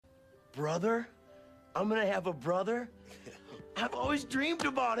Brother? I'm gonna have a brother? I've always dreamed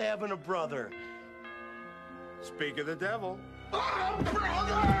about having a brother. Speak of the devil. Oh,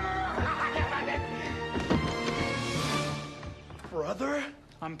 brother! Brother?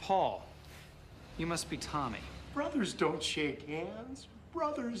 I'm Paul. You must be Tommy. Brothers don't shake hands.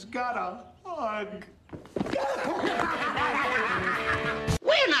 Brothers gotta hug.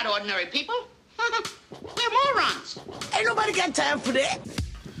 We're not ordinary people. We're morons. Ain't nobody got time for that.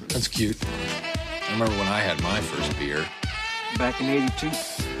 That's cute. I remember when I had my first beer. Back in '82,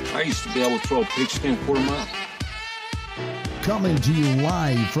 I used to be able to throw a pigskin quarter mile. Coming to you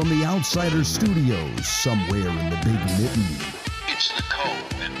live from the Outsider Studios, somewhere in the Big Mitten. It's the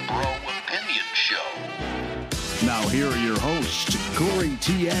Cove and Bro Opinion Show. Now here are your hosts, Corey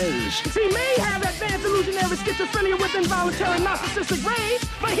Tiez. He may have advanced illusionary schizophrenia with involuntary narcissistic rage,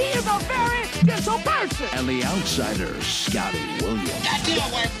 but he is a very gentle person. And the Outsider, Scotty Williams.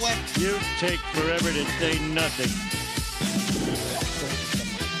 Goddamn white boy. You take forever to say nothing.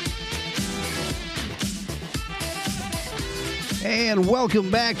 And welcome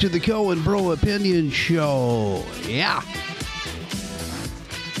back to the Cohen Bro Opinion Show. Yeah.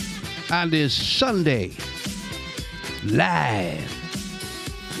 On this Sunday, live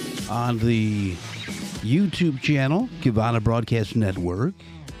on the YouTube channel, Kavana Broadcast Network.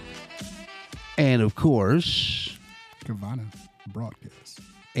 And of course, Kavana Broadcast.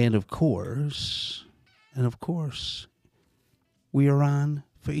 And of course, we are on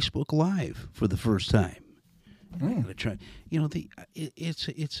Facebook Live for the first time. I'm gonna try. You know, it's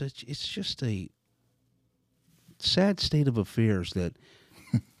just a sad state of affairs that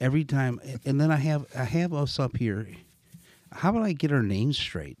every time, and then I have us up here. How about I get our names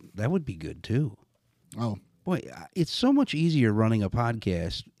straight? That would be good too. Oh boy, it's so much easier running a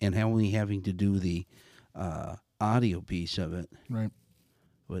podcast and only having to do the audio piece of it. Right.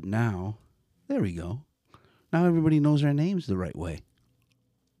 But now, there we go. Now everybody knows our names the right way.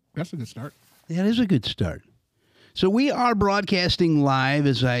 That's a good start. That is a good start. So we are broadcasting live,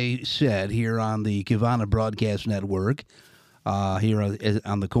 as I said, here on the Kavana Broadcast Network, here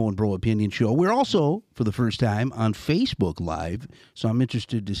on the Cohen Bro Opinion Show. We're also, for the first time, on Facebook Live, so I'm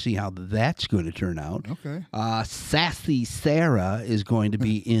interested to see how that's going to turn out. Okay. Sassy Sarah is going to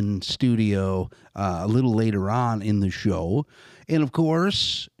be in studio a little later on in the show. And, of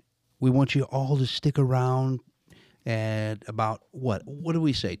course, we want you all to stick around at about, what do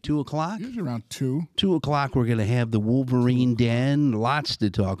we say, 2 o'clock? Usually around 2. 2 o'clock, we're going to have the Wolverine Den. Lots to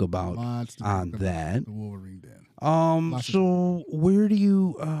talk about on that. The Wolverine Den. So where do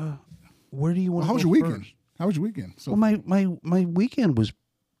you want to go? How was your weekend? How was your weekend? Well, my weekend was,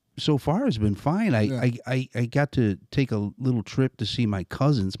 so far, has been fine. I got to take a little trip to see my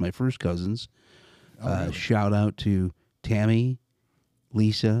cousins, my first cousins. Really? Shout out to Tammy,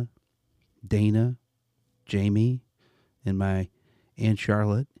 Lisa, Dana, Jamie, and my Aunt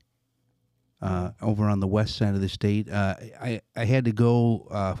Charlotte over on the west side of the state. I had to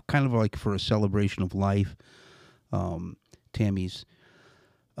go kind of like for a celebration of life. Tammy's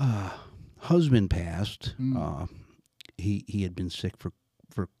husband passed. He had been sick for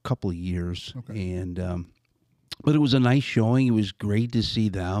a couple of years. Okay. And but it was a nice showing. It was great to see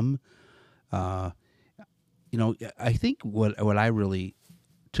them. I think what I really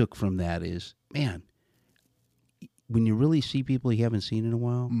took from that is, man, when you really see people you haven't seen in a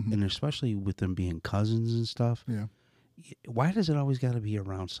while, and especially with them being cousins and stuff, why does it always got to be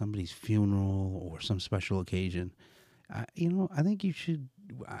around somebody's funeral or some special occasion? I think you should.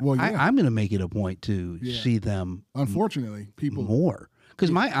 Well, I'm going to make it a point to see them. Unfortunately, people more,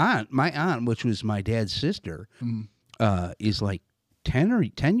 because my aunt, which was my dad's sister, is like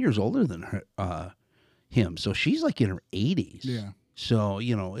 10 years older than him, so she's like in her 80s. Yeah. So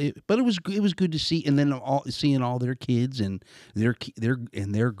but it was good to see, and then seeing all their kids and their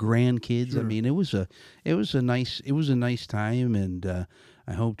grandkids. Sure. I mean, it was a nice time, and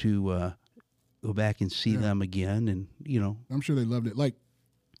I hope to go back and see them again. And I'm sure they loved it. Like,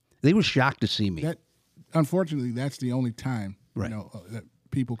 they were shocked to see me. Unfortunately, that's the only time that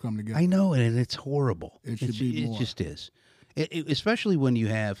people come together. I know, and it's horrible. It should be more. It just is, especially when you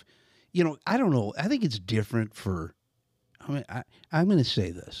have, I don't know. I think it's different for. I mean, I'm going to say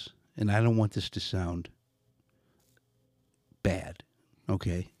this, and I don't want this to sound bad,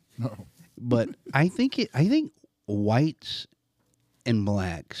 okay? No. But I think whites and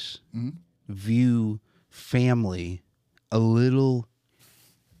blacks view family a little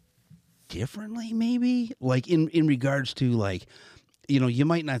differently, maybe. Like in regards to, like, you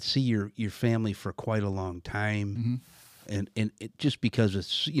might not see your family for quite a long time, and it just because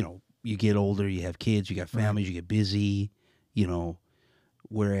it's you get older, you have kids, you got families, you get busy.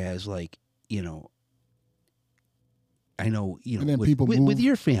 whereas like, I know, And then with, people with, move- with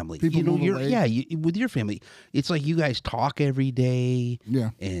your family, people move away. with your family, it's like you guys talk every day,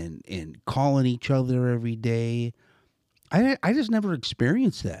 and calling each other every day. I just never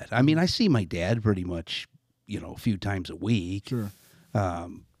experienced that. I mean, I see my dad pretty much, a few times a week. Sure.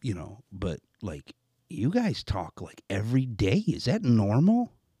 But like you guys talk like every day. Is that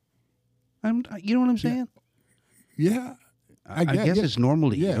normal? You know what I'm saying? Yeah. I guess it's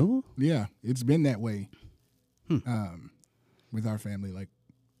normal to you. Yeah, it's been that way. With our family, like,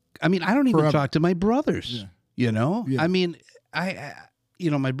 I mean, I don't even forever. talk to my brothers. Yeah. I mean,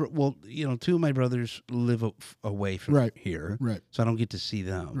 two of my brothers live away from here, Right. so I don't get to see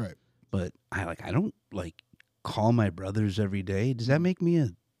them. Right. But I don't like call my brothers every day. Does that make me a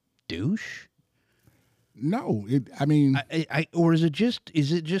douche? No, I mean, or is it just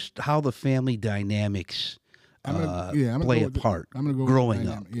how the family dynamics play a part? I'm gonna go growing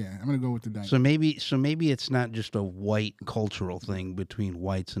up. Yeah, I'm gonna go with the dynamic. So maybe it's not just a white cultural thing between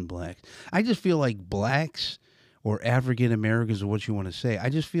whites and blacks. I just feel like blacks or African Americans, or what you want to say, I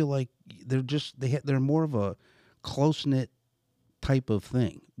just feel like they're more of a close knit type of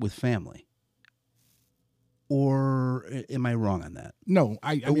thing with family. Or am I wrong on that? No,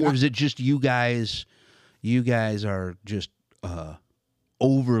 or is it just you guys? You guys are just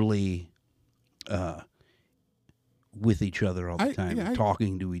overly with each other all the time,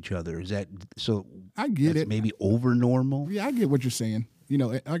 talking to each other. Is that so? I get it. Maybe over normal. Yeah, I get what you're saying.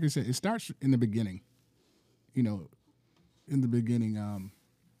 Like I said, it starts in the beginning. Like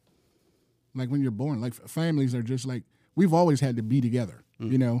when you're born, like families are just like, we've always had to be together.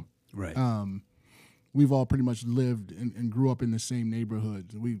 Right. We've all pretty much lived and grew up in the same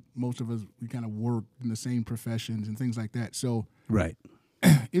neighborhoods. Most of us kind of worked in the same professions and things like that. So right.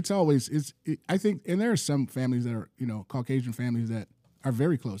 I think, and there are some families that are, Caucasian families that are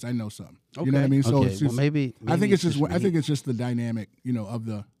very close. I know some. Okay. You know what I mean? So okay. it's just, maybe I think it's just the dynamic, of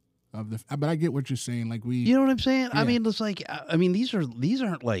the. But I get what you're saying. Like you know what I'm saying? Yeah. I mean, it's like, these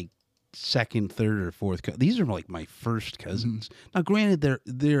aren't like second, third, or fourth. These are like my first cousins. Mm-hmm. Now, granted,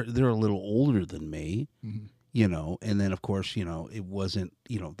 they're a little older than me. Mm-hmm. And then of course, it wasn't.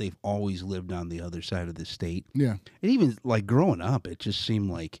 They've always lived on the other side of the state. Yeah. And even like growing up, it just seemed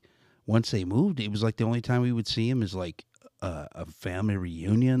like once they moved, it was like the only time we would see them is like a family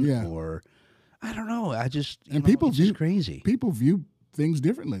reunion, or I don't know. I just people it's view just crazy. People view things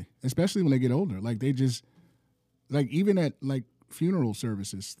differently, especially when they get older. Like they just even at like funeral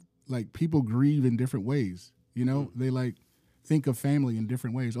services, like people grieve in different ways. They like think of family in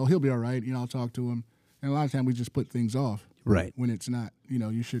different ways. Oh, he'll be all right. I'll talk to him. And a lot of times we just put things off. Right. When it's not.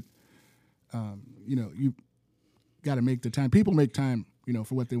 You should. You got to make the time. People make time.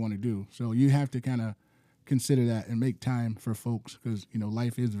 For what they want to do. So you have to kind of consider that and make time for folks because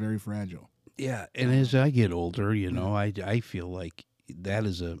life is very fragile. Yeah, and as I get older, I feel like that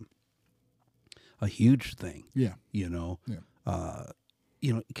is a huge thing. Yeah.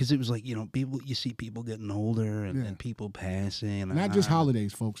 Because it was like, you see people getting older and people passing. Not just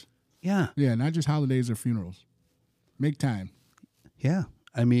holidays, folks. Yeah. Yeah, not just holidays or funerals. Make time. Yeah.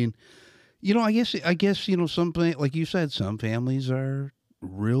 I mean, I guess, some, like you said, some families are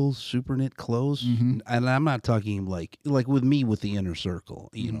real super knit close. Mm-hmm. And I'm not talking like with me with the inner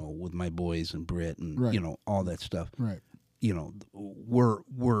circle, with my boys and Britt and, all that stuff. Right.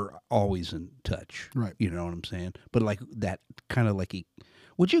 We're always in touch. Right. You know what I'm saying? But like that kind of like,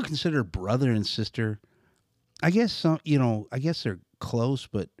 would you consider brother and sister? I guess I guess they're close,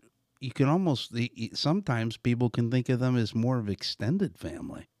 but you can almost sometimes people can think of them as more of extended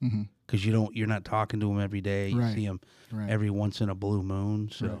family because you're not talking to them every day. You see them every once in a blue moon.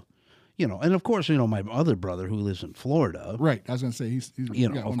 So, and of course, my other brother who lives in Florida. Right. I was gonna say he's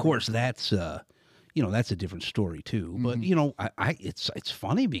of course that's that's a different story too. But it's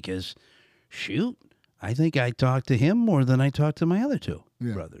funny because shoot, I think I talk to him more than I talk to my other two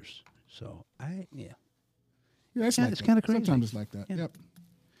brothers. So it's kind of crazy. Sometimes it's like that. Yeah. Yep.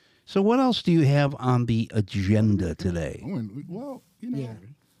 So what else do you have on the agenda today? Well,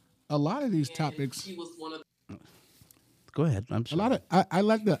 a lot of these topics. Go ahead. I'm sorry. I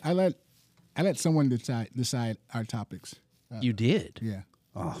let someone decide our topics. You did? Yeah.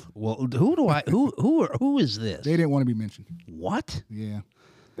 Oh well, who is this? They didn't want to be mentioned. What? Yeah,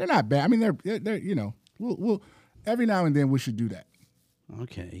 they're not bad. I mean, they're we'll every now and then we should do that.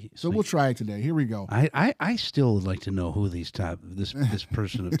 Okay. So we'll try it today. Here we go. I still would like to know who this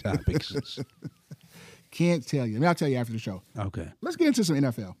person of topics is. Can't tell you. I mean, I'll tell you after the show. Okay. Let's get into some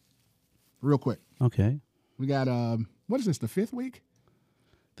NFL real quick. Okay. We got what is this? The fifth week?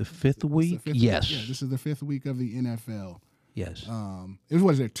 The fifth week? The fifth yes. Week? Yeah, this is the fifth week of the NFL. Yes. It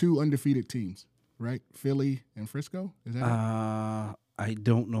was there 2 undefeated teams, right? Philly and Frisco. Is that? I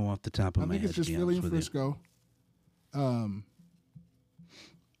don't know off the top of my head. I think it's just Philly and Frisco.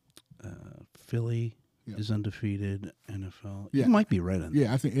 Philly is undefeated. NFL. Yeah. You might be right on that.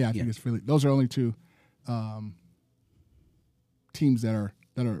 Yeah, I think it's Philly. Those are only 2 teams that are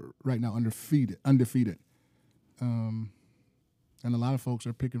right now undefeated. And a lot of folks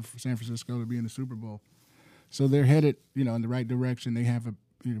are picking for San Francisco to be in the Super Bowl. So they're headed, in the right direction. They have a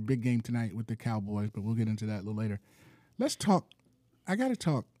big game tonight with the Cowboys, but we'll get into that a little later. Let's talk. I got to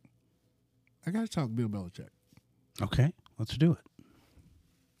talk Bill Belichick. Okay, let's do it.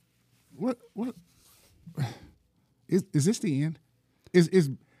 What is this the end? Is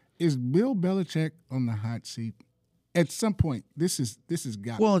Bill Belichick on the hot seat? At some point, this is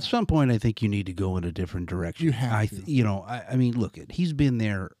got. Well, at some point, I think you need to go in a different direction. You have to. I mean, look, he's been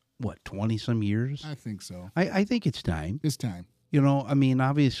there 20-some years. I think so. I think it's time. It's time. I mean,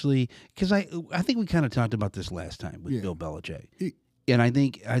 obviously, because I think we kind of talked about this last time with Bill Belichick, and I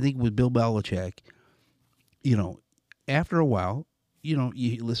think with Bill Belichick, after a while, you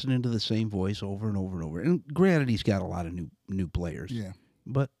listening to the same voice over and over and over. And granted, he's got a lot of new players. Yeah.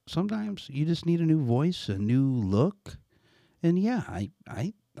 But sometimes you just need a new voice, a new look, and I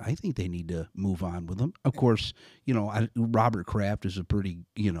think they need to move on with him. Of course, Robert Kraft is a pretty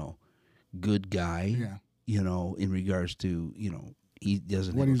good guy. Yeah. In regards to he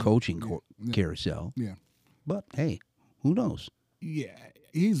doesn't have a coaching carousel. Yeah. But hey, who knows? Yeah,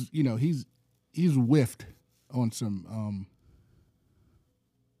 he's whiffed on some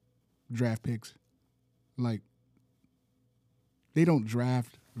draft picks, like. They don't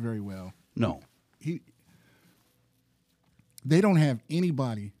draft very well. No. They don't have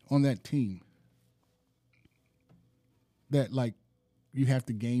anybody on that team that, you have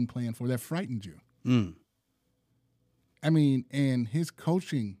to game plan for, that frightens you. Mm. I mean, and his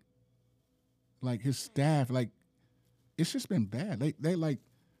coaching, his staff, it's just been bad. They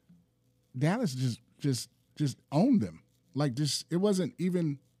Dallas just owned them. It wasn't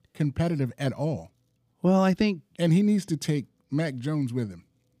even competitive at all. Well, I think. And he needs to take Mac Jones with him.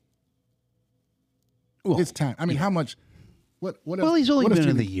 Well, it's time. I mean, how much? What? Well, he's only been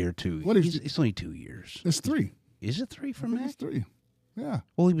in the year 2. It's only 2 years. It's 3. Is it 3 for Mac? It's 3. Yeah.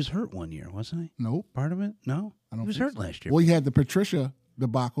 Well, he was hurt one year, wasn't he? Nope. Part of it? No. He was hurt last year. Well, he had the Patricia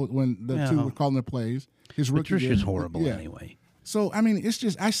debacle when the 2 were calling the plays. His rookie Patricia's horrible anyway. So I mean, it's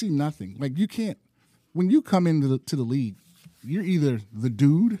just I see nothing. You can't. When you come into the league, you're either the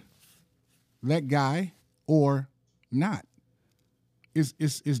dude, that guy, or not. It's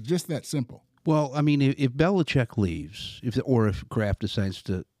just that simple. Well, I mean, if Belichick leaves, if Kraft decides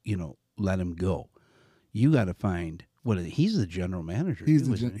to, let him go, you got to find he's the general manager. He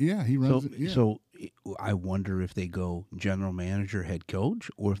runs it. Yeah. So I wonder if they go general manager, head coach,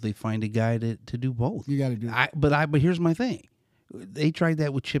 or if they find a guy to do both. You got to do it. But here's my thing: they tried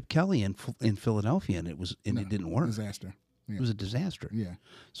that with Chip Kelly in Philadelphia, and it didn't work. Disaster. Yeah. It was a disaster. Yeah.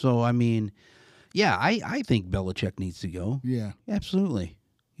 So I mean. Yeah, I think Belichick needs to go. Yeah. Absolutely.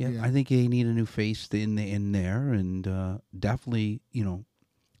 Yeah. I think they need a new face in there, and definitely, the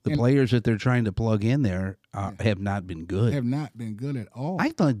players that they're trying to plug in there have not been good. Have not been good at all.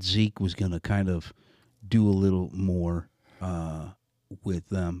 I thought Zeke was going to kind of do a little more with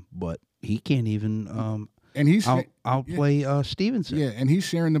them, but he can't even and he's outplay Stevenson. Yeah, and he's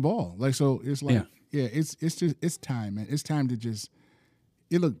sharing the ball. So it's it's time, man. It's time to just.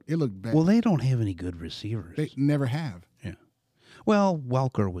 It looked bad. Well, they don't have any good receivers. They never have. Yeah. Well,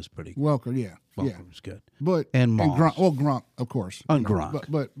 Welker was pretty good. Welker, yeah. Welker was good. And Moss. Gronk, of course. And Gronk.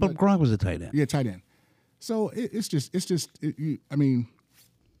 But Gronk was a tight end. Yeah, tight end. So I mean,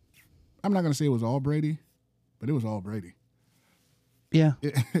 I'm not going to say it was all Brady, but it was all Brady. Yeah.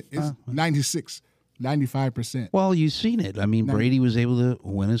 It's 96, 95%. Well, you've seen it. I mean, Brady was able to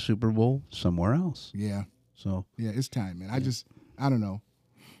win a Super Bowl somewhere else. Yeah. So. Yeah, it's time, man. I don't know.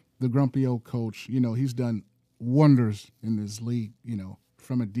 The grumpy old coach, he's done wonders in this league,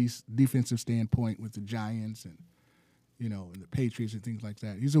 from a defensive standpoint with the Giants and, and the Patriots and things like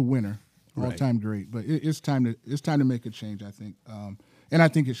that. He's a winner, all-time great. But it's time to make a change, I think. And I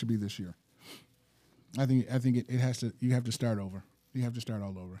think it should be this year. I think it has to. You have to start over. You have to start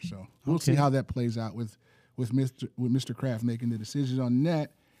all over. So we'll see how that plays out with Mr. Kraft making the decisions on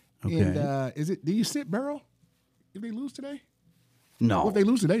that. Okay. And do you sit Burrow if they lose today? No. Well, if they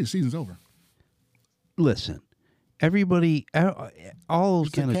lose today, the season's over. Listen, everybody, all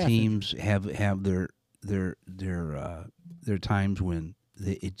those kind of teams have their times when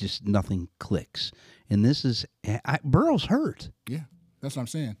it just nothing clicks, and this is Burrow's hurt. Yeah, that's what I'm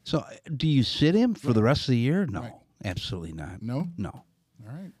saying. So, do you sit him for the rest of the year? No, absolutely not. No? No.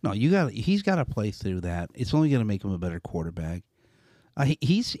 All right. No, he's got to play through that. It's only going to make him a better quarterback.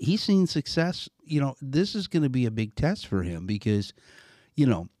 He's seen success. This is going to be a big test for him because,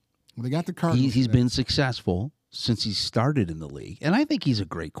 Well, they got the Cardinals. he's been successful since he started in the league. And I think he's a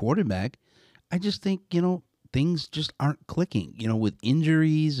great quarterback. I just think, things just aren't clicking, with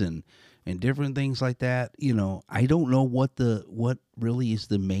injuries and different things like that. I don't know what really is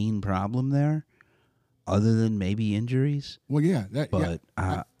the main problem there other than maybe injuries. Well, yeah.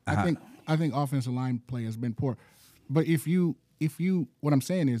 I think offensive line play has been poor. But if you what I'm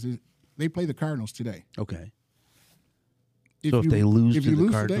saying is they play the Cardinals today. Okay. If they lose to the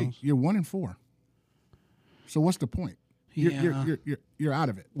today, Cardinals, you're 1-4. So what's the point? You're out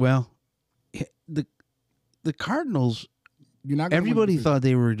of it. Well, the Cardinals. Everybody thought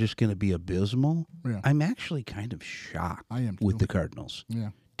they were just going to be abysmal. Yeah. I'm actually kind of shocked with the Cardinals. Yeah.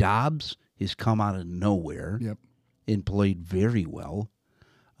 Dobbs has come out of nowhere and played very well.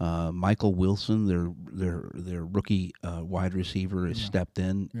 Michael Wilson, their rookie wide receiver, has stepped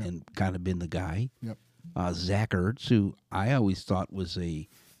in and kind of been the guy. Yep. Zach Ertz, who I always thought was a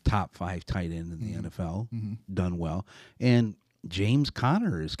top 5 tight end in the NFL, done well. And James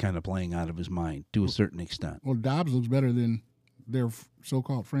Conner is kind of playing out of his mind to a certain extent. Well, Dobbs looks better than their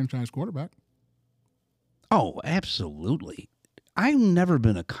so-called franchise quarterback. Oh, absolutely. I've never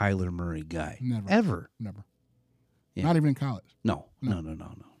been a Kyler Murray guy. Never. Ever. Never. Yeah. Not even in college. No. Not at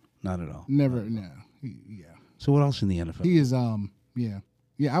all. Never. No. Yeah. So what else in the NFL? He is. Yeah.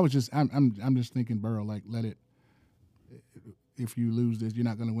 I'm just thinking, Burrow. Like, let it. If you lose this, you're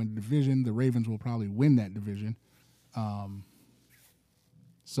not going to win the division. The Ravens will probably win that division.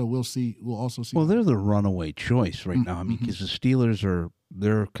 So we'll see. We'll also see. Well, they're the runaway choice right now. I mean, because the Steelers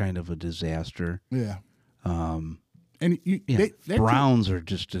they're kind of a disaster. Yeah. And Browns are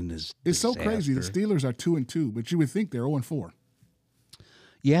just in this. It's so crazy. The Steelers are 2-2, but you would think they're 0-4.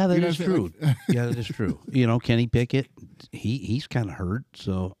 Yeah, that is true. Yeah, that is true. Kenny Pickett, he's kind of hurt,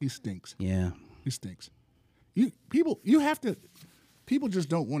 so he stinks. Yeah, he stinks. People just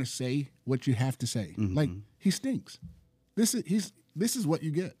don't want to say what you have to say. Like, he stinks. This is what you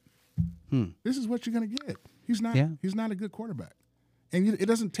get. This is what you're gonna get. He's not a good quarterback, and it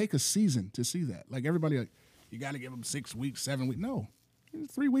doesn't take a season to see that. Like, everybody, you got to give him 6 weeks, 7 weeks. No,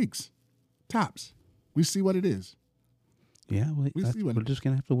 3 weeks, tops. We see what it is. Yeah, we're just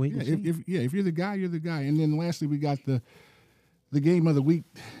gonna have to wait. And see. If you're the guy, you're the guy. And then lastly, we got the game of the week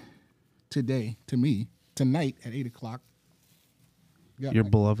today. Tonight at 8:00. Your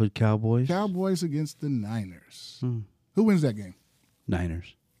beloved Cowboys. Cowboys against the Niners. Who wins that game?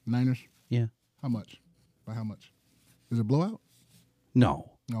 Niners. Niners. Yeah. How much? By how much? Is it a blowout?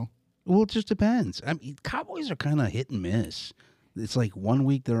 No. No. Well, it just depends. I mean, Cowboys are kind of hit and miss. It's like 1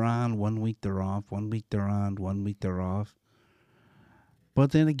 week they're on, 1 week they're off, 1 week they're on, 1 week they're off.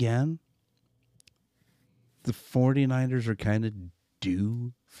 But then again, the 49ers are kind of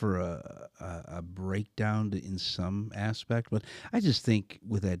due for a breakdown in some aspect. But I just think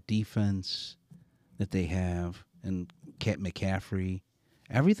with that defense that they have and McCaffrey,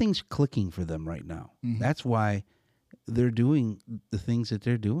 everything's clicking for them right now. That's why they're doing the things that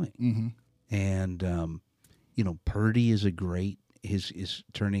they're doing. And, Purdy is is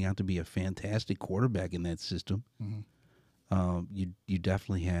turning out to be a fantastic quarterback in that system. You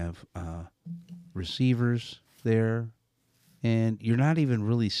definitely have receivers there, and you're not even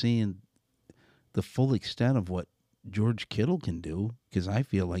really seeing the full extent of what George Kittle can do, because I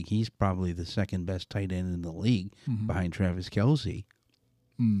feel like he's probably the second best tight end in the league behind Travis Kelce.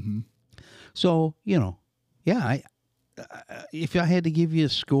 So, if I had to give you a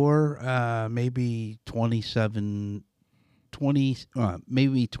score, maybe 28-17.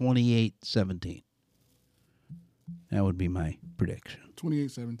 That would be my prediction.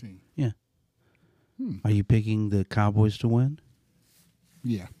 28-17. Yeah. Are you picking the Cowboys to win?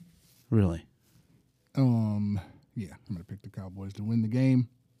 Yeah. Really? Yeah, I'm going to pick the Cowboys to win the game.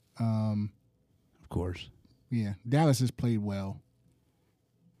 Of course. Yeah. Dallas has played well,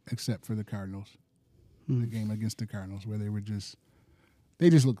 except for the Cardinals. The game against the Cardinals, where they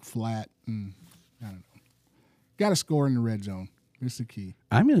just looked flat, and I don't know. Got to score in the red zone. It's the key.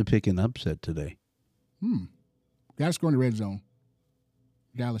 I'm going to pick an upset today. Got to score in the red zone.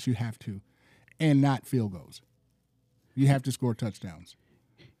 Dallas, you have to. And not field goals. You have to score touchdowns.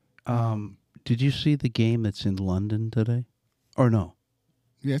 Did you see the game that's in London today? Or no?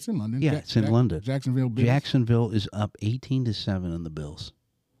 Yeah, it's in London. Yeah, it's in London. Jacksonville Bills. Jacksonville is up 18-7 on the Bills.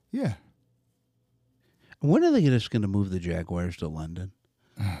 Yeah. When are they just going to move the Jaguars to London?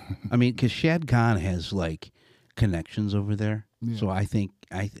 I mean, because Shad Khan has, connections over there. Yeah. So I think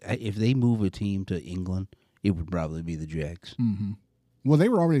if they move a team to England, it would probably be the Jags. Mm-hmm. Well, they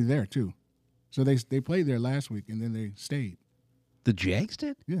were already there too, so they played there last week and then they stayed. The Jags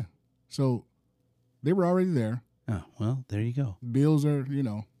did? Yeah. So they were already there. Oh, well, there you go. Bills are,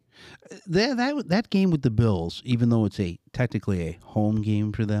 That game with the Bills, even though it's technically a home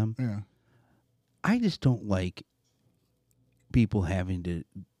game for them, yeah. I just don't like people having to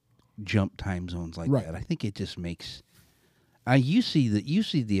jump time zones like Right. that. I think it just makes. You see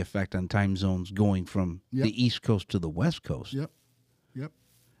the effect on time zones going from Yep. the East Coast to the West Coast. Yep.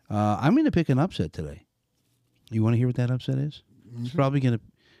 I'm going to pick an upset today. You want to hear what that upset is? Mm-hmm. It's probably going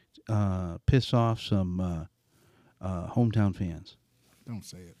to piss off some hometown fans. Don't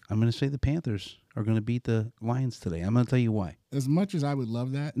say it. I'm going to say the Panthers are going to beat the Lions today. I'm going to tell you why. As much as I would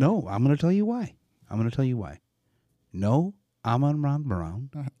love that. No, I'm going to tell you why. No, Amon-Ra Brown.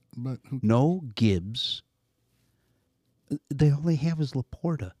 But no Gibbs. All they have is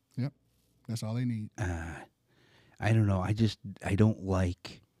Laporta. Yep. That's all they need. I don't know. I don't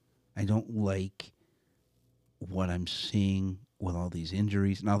like what I'm seeing with all these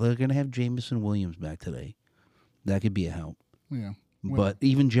injuries. Now they're going to have Jamison Williams back today. That could be a help. Yeah. But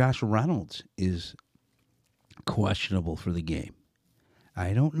even Josh Reynolds is questionable for the game.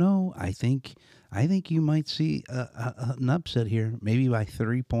 I don't know. I think you might see an upset here, maybe by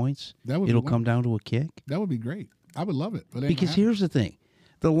 3 points. It'll come down to a kick. That would be great. I would love it. But because here's the thing.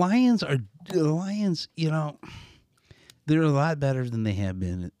 The Lions, they're a lot better than they have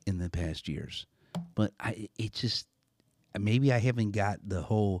been in the past years. But maybe I haven't got the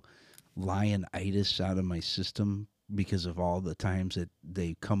whole Lionitis out of my system because of all the times that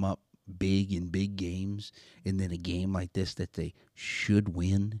they come up big in big games, and then a game like this that they should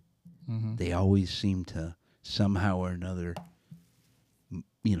win, they always seem to somehow or another,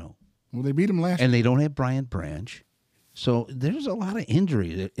 Well, they beat them last. And they don't have Bryant Branch, so there's a lot of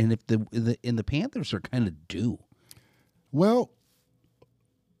injury. And if the Panthers are kind of due. Well,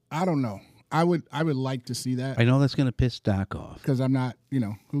 I don't know. I would like to see that. I know that's going to piss Doc off because I'm not.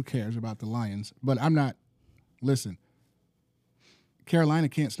 Who cares about the Lions? But I'm not. Listen. Carolina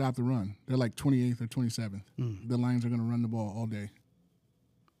can't stop the run. They're like 28th or 27th. The Lions are going to run the ball all day.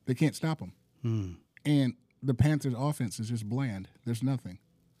 They can't stop them. And the Panthers' offense is just bland. There's nothing.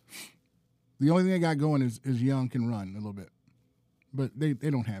 The only thing they got going is Young can run a little bit. But they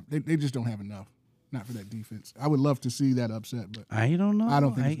don't have – they just don't have enough. Not for that defense. I would love to see that upset, but I don't know. I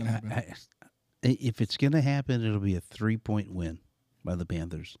don't think it's going to happen. If it's going to happen, it'll be a 3-point win by the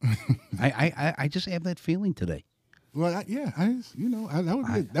Panthers. I just have that feeling today. Well,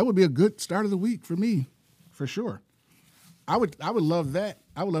 that would be a good start of the week for me, for sure. I would love that.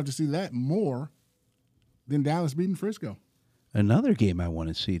 I would love to see that more than Dallas beating Frisco. Another game I want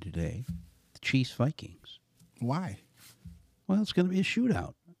to see today, the Chiefs Vikings. Why? Well, it's going to be a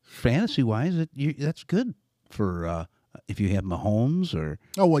shootout. Fantasy wise, that's good for if you have Mahomes or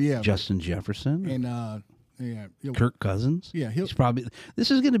Justin Jefferson and Kirk Cousins. Yeah, he's probably.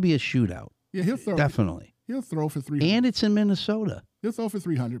 This is going to be a shootout. Yeah, he'll throw definitely. He'll throw for 300. And it's in Minnesota. He'll throw for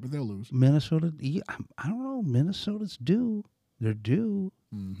 300, but they'll lose. Minnesota, I don't know. Minnesota's due. They're due.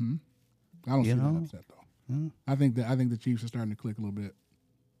 Mm-hmm. I don't see that upset though. Mm. I think the Chiefs are starting to click a little bit.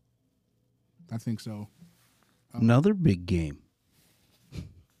 I think so. Another big game,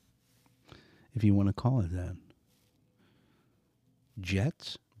 if you want to call it that.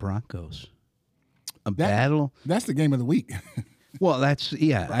 Jets, Broncos. Battle. That's the game of the week. Well, that's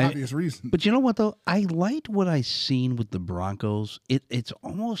for obvious reason. But you know what though? I liked what I seen with the Broncos. It's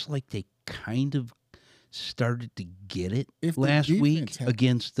almost like they kind of started to get it last week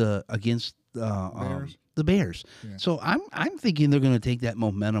against the Bears. Yeah. So I'm thinking they're going to take that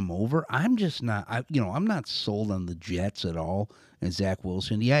momentum over. I'm just not. I'm not sold on the Jets at all. And Zach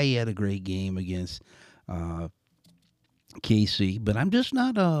Wilson, he had a great game against KC, but I'm just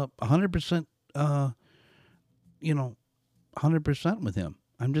not 100%. 100% with him.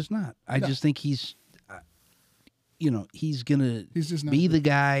 I'm just not. I just think he's gonna be the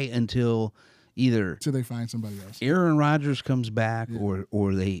guy until they find somebody else. Aaron Rodgers comes back,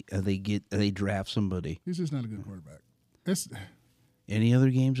 or they draft somebody. He's just not a good quarterback. Any other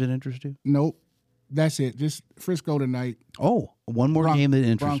games that interest you? Nope. That's it. Just Frisco tonight. Oh, one more game that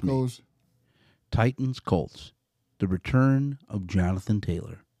interests Broncos. me. Titans, Colts. The return of Jonathan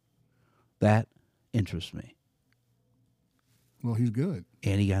Taylor. That interests me. Well, he's good.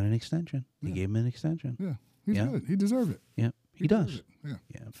 And he got an extension. They gave him an extension. Yeah. He's good. He deserves it. Yeah. He does. Yeah.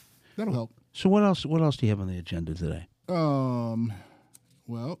 Yeah. That'll help. So what else do you have on the agenda today? Well,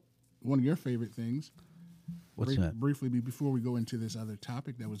 one of your favorite things. What's that? Briefly before we go into this other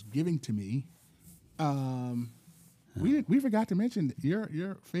topic that was given to me. We forgot to mention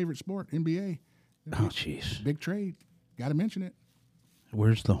your favorite sport, NBA. Oh, jeez. Big trade. Got to mention it.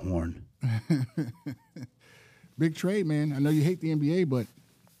 Where's the horn? Big trade, man. I know you hate the NBA, but,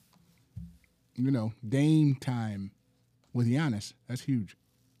 Dame time with Giannis. That's huge.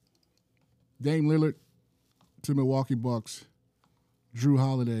 Dame Lillard to Milwaukee Bucks. Drew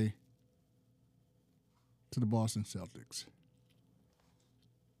Holiday to the Boston Celtics.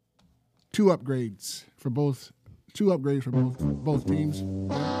 Two upgrades for both teams.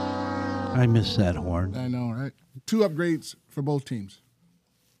 I miss that horn. I know, right? Two upgrades for both teams.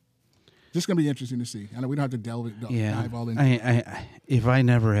 Just going to be interesting to see. I know we don't have to dive all into it. If I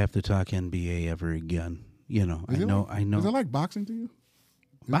never have to talk NBA ever again, I know. Is it like boxing to you?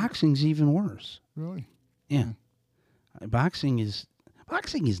 Boxing's even worse. Really? Yeah. Boxing is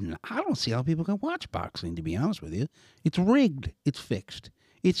not, I don't see how people can watch boxing, to be honest with you. It's rigged. It's fixed.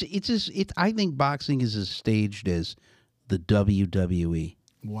 I think boxing is as staged as the WWE.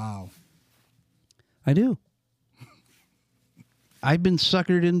 Wow. I do. I've been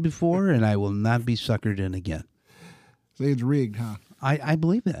suckered in before, and I will not be suckered in again. So it's rigged, huh? I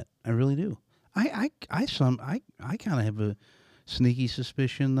believe that. I really do. I kind of have a sneaky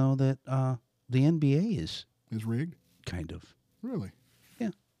suspicion, though, that the NBA is rigged. Kind of. Really? Yeah.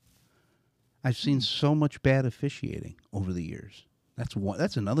 I've seen so much bad officiating over the years.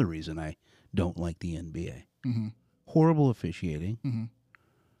 That's another reason I don't like the NBA. Mm-hmm. Horrible officiating,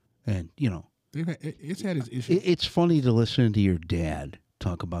 and it's had its issues. It's funny to listen to your dad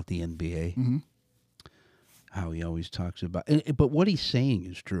talk about the NBA. Mm-hmm. How he always talks about, but what he's saying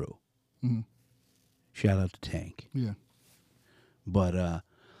is true. Mm-hmm. Shout out to Tank. Yeah. But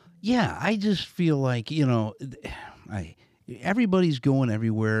I just feel like everybody's going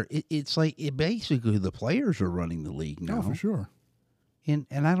everywhere. It's like basically the players are running the league now. Oh, for sure. And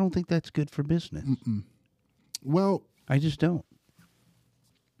I don't think that's good for business. Mm-mm. Well, I just don't.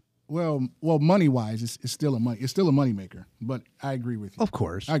 Well, money wise, it's still a money maker. But I agree with you. Of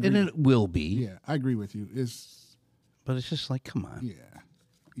course, I agree. and it will be. Yeah, I agree with you. But it's just like, come on.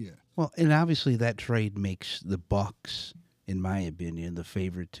 Yeah. Well, and obviously that trade makes the Bucks, in my opinion, the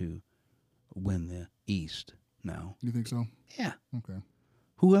favorite to win the East now. You think so? Yeah. Okay.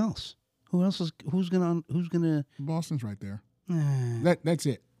 Who else? Who's gonna? Boston's right there. That's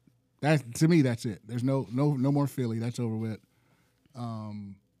it. To me, that's it. There's no more Philly. That's over with.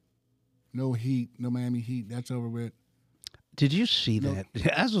 No Heat, no Miami Heat. That's over with. Did you see that?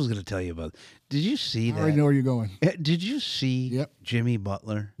 I was going to tell you about. Did you see that? I already know where you're going. Did you see Jimmy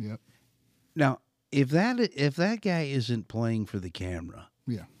Butler? Yep. Now, if that guy isn't playing for the camera,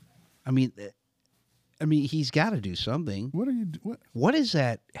 yeah. I mean, he's got to do something. What is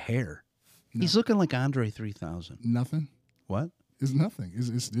that hair? No. He's looking like Andre 3000. Nothing. What? It's nothing.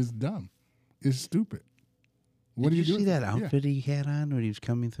 It's dumb. It's stupid. Did you see that outfit he had on when he was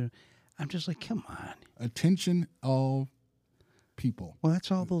coming through? I'm just like, come on. Attention all people. Well,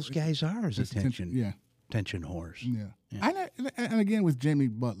 that's all those guys are, is attention. Yeah. Attention whores. Yeah. And again, with Jimmy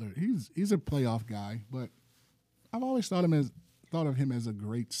Butler, he's a playoff guy, but I've always thought of him as a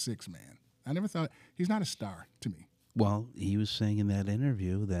great six man. I never thought he's not a star to me. Well, he was saying in that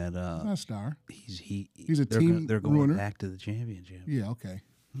interview that he's not a star. He's a team. They're going ruiner. back to the championship. Yeah. Okay.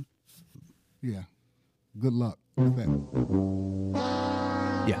 Yeah. Good luck with that.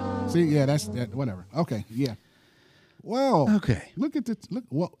 Yeah. See, yeah, that's that. Whatever. Okay. Yeah. Well. Okay. Look at this. Look.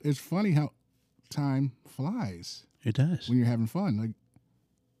 Well, it's funny how time flies. It does when you're having fun. Like,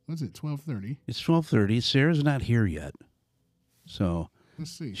 what's it? 12:30. It's 12:30. Sarah's not here yet, so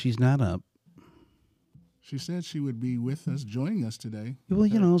let's see. She's not up. She said she would be with us, joining us today.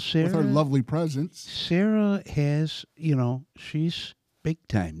 Well, Sarah, with her lovely presence. Sarah has, she's big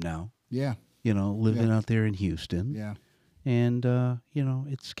time now. Yeah. Living out there in Houston. Yeah. And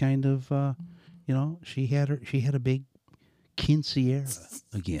it's kind of, she had a big quinceañera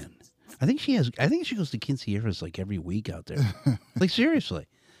again. I think she goes to quinceañeras like every week out there. Like seriously,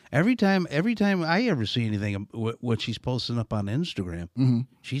 every time I ever see anything what she's posting up on Instagram,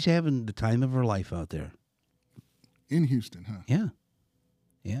 she's having the time of her life out there. In Houston, huh? Yeah.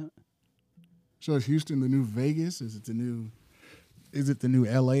 Yeah. So is Houston the new Vegas? Is it the new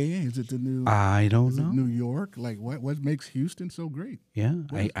LA? Is it the new I don't know. New York? Like what makes Houston so great? Yeah.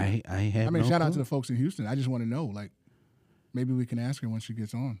 I have shout no out to the folks in Houston. I just want to know, like, maybe we can ask her when she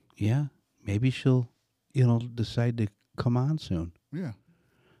gets on. Yeah. Maybe she'll decide to come on soon. Yeah.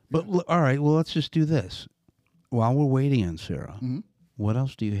 But all right, well, let's just do this. While we're waiting on Sarah, what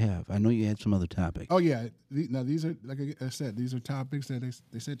else do you have? I know you had some other topics. Oh, yeah. Now, these are, like I said, these are topics that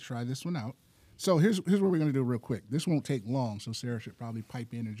they said try this one out. So here's what we're going to do real quick. This won't take long, so Sarah should probably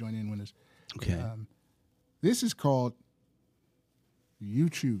pipe in or join in when it's... Okay. This is called You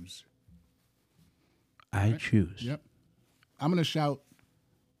Choose. I choose. Yep. I'm going to shout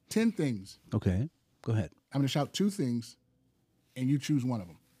 10 things. Okay. Go ahead. I'm going to shout 2 things, and you choose one of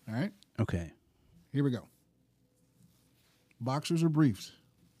them. All right? Okay. Here we go. Boxers or briefs?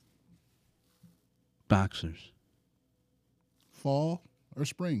 Boxers. Fall or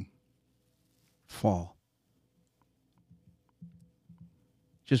spring? Fall.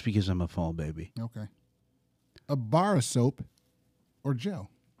 Just because I'm a fall baby. Okay. A bar of soap or gel?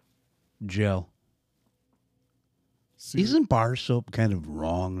 Gel. See, Isn't bar soap kind of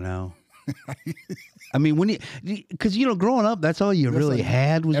wrong now? I mean, when because growing up, that's all you really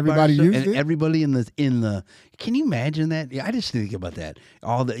had was everybody bar soap, used and it? everybody in the. Can you imagine that? Yeah, I just think about that.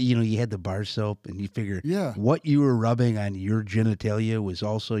 All the you had the bar soap, and you figure, what you were rubbing on your genitalia was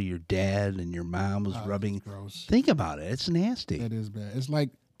also your dad and your mom was rubbing. Gross. Think about it; it's nasty. That is bad. It's like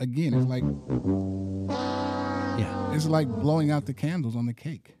it's like yeah, it's like blowing out the candles on the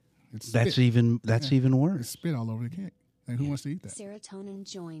cake. It's that's spit. even It's worse. spit all over the cake. Like, who wants to eat that? Serotonin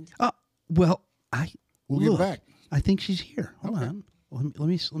joined. Well, We'll look, get back. I think she's here. Hold on.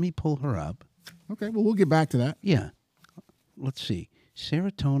 Let me pull her up. Okay, well, we'll get back to that. Yeah. Let's see.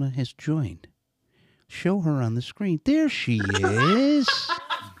 Serotonin has joined. Show her on the screen. There she is.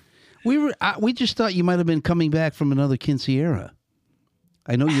 We just thought you might have been coming back from another quinceañera.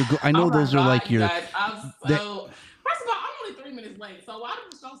 I know you're. I know those are like your. Guys, first of all, I'm only 3 minutes late, so why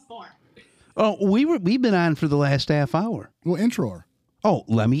did the show start? Oh, we've been on for the last half hour. Well, intro her. Oh,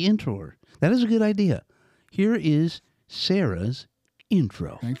 let me intro her. That is a good idea. Here is Sarah's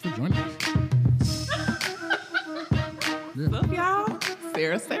intro. Thanks for joining us. What's up, y'all?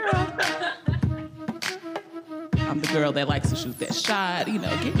 Sarah. I'm the girl that likes to shoot that shot,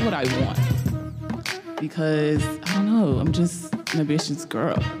 get what I want. Because, I don't know, I'm just an ambitious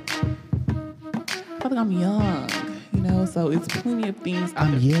girl. I think I'm young, so it's plenty of things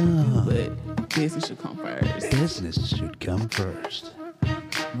I'm young. But business should come first. Business should come first.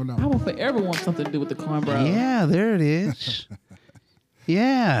 No. I will forever want something to do with the cornbread. Yeah, there it is.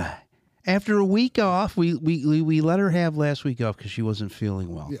 Yeah. After a week off, we let her have last week off because she wasn't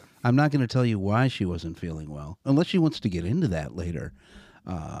feeling well. Yeah. I'm not going to tell you why she wasn't feeling well, unless she wants to get into that later.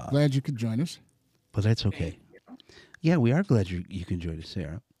 Glad you could join us. But that's okay. Yeah, we are glad you can join us,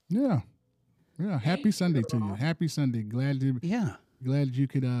 Sarah. Yeah. Happy Sunday to you. Happy Sunday. Glad you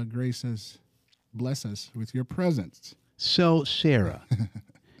could grace us, bless us with your presence. So, Sarah,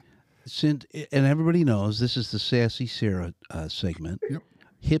 and everybody knows this is the Sassy Sarah segment. Yep.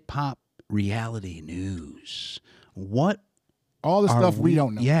 Hip hop reality news. What? All the stuff we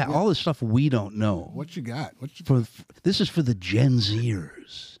don't know. Yeah, all the stuff we don't know. What you got? This is for the Gen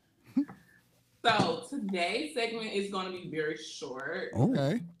Zers. So today's segment is going to be very short.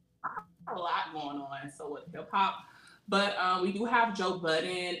 Okay. A lot going on. So with hip hop, but we do have Joe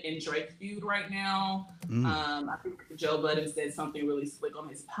Budden and Drake feud right now. I think Joe Budden said something really slick on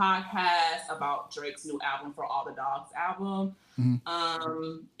his podcast about Drake's new album, For All the Dogs album.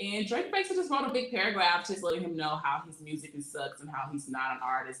 And Drake basically just wrote a big paragraph just letting him know how his music sucks and how he's not an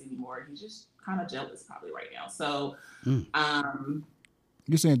artist anymore. He's just kind of jealous probably right now. So,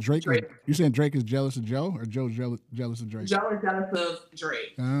 you're saying Drake? You saying Drake is jealous of Joe, or Joe's jealous of Drake? Joe is jealous of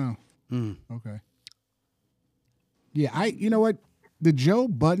Drake. Oh, okay. Yeah, you know what? The Joe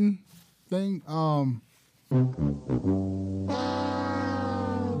Budden thing.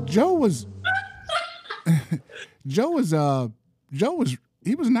 Joe was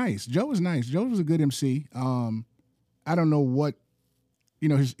he was nice. Joe was nice. Joe was a good MC. I don't know what,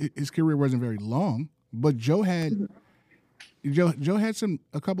 his career wasn't very long, but Joe had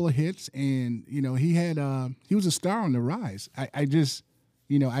a couple of hits, and he was a star on the rise. I just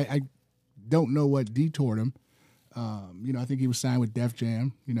I don't know what detoured him. I think he was signed with Def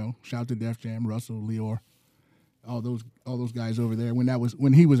Jam. Shout out to Def Jam, Russell, Leor, all those guys over there.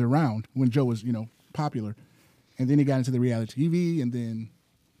 When he was around, when Joe was popular, and then he got into the reality TV, and then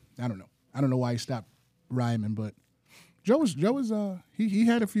I don't know why he stopped rhyming, but Joe was he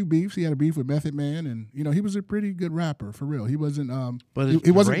had a few beefs. He had a beef with Method Man, and he was a pretty good rapper for real. He wasn't but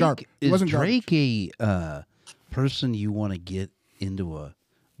he wasn't dark. Is Drake a person you want to get into a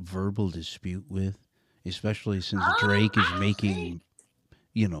verbal dispute with? Especially since Drake is making,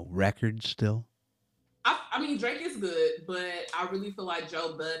 records still. I mean, Drake is good, but I really feel like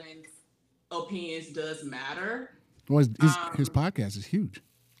Joe Budden's opinions does matter. Well, his podcast is huge.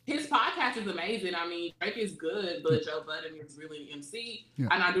 His podcast is amazing. I mean, Drake is good, but Joe Budden is really an MC. Yeah.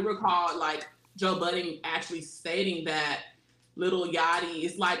 And I do recall, Joe Budden actually stating that Lil Yachty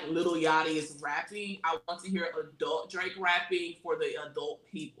is rapping. I want to hear adult Drake rapping for the adult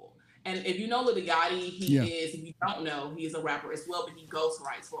people. And if you know Lil Yachty, he is. If you don't know, he is a rapper as well, but he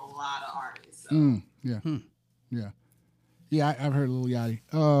ghostwrites for a lot of artists. So. Yeah. I've heard Lil Yachty.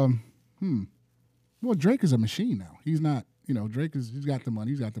 Well, Drake is a machine now. He's not. Drake he's got the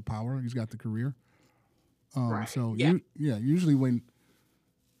money, he's got the power, he's got the career. Right. So usually when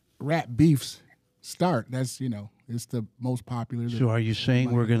rap beefs start, that's it's the most popular. So are you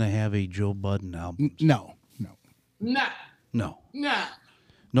saying we're gonna have a Joe Budden album? No.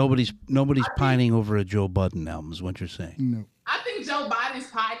 Nobody's pining over a Joe Budden album, is what you're saying. No. I think Joe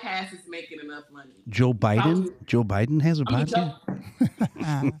Biden's podcast is making enough money. Joe Biden? Joe Biden has a podcast?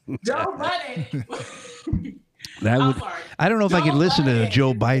 Joe Budden. I don't know if I can listen to a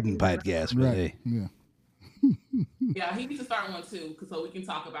Joe Biden podcast, but hey. Yeah. Yeah, he needs to start one too, so we can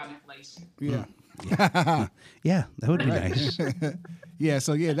talk about inflation. Yeah. Yeah, that would be nice. Yeah,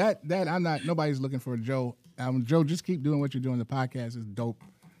 so that I'm not. Nobody's looking for a Joe album. Joe, just keep doing what you're doing. The podcast is dope.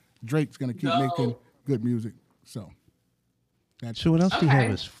 Drake's gonna keep making good music. So what else do you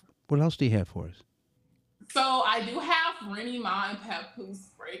have? What else do you have for us? So I do have Remy Ma and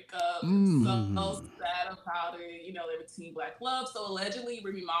Papoose breakup. So sad about it. They were Team Black Love. So allegedly,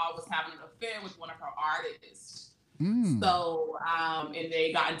 Remy Ma was having an affair with one of her artists. So, and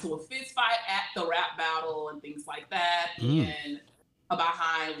they got into a fist fight at the rap battle and things like that. And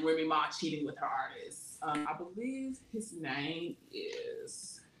behind Remy Ma cheating with her artist. I believe his name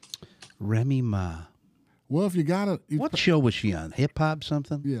is Remy Ma. Well, if you got what show was she on? Hip Hop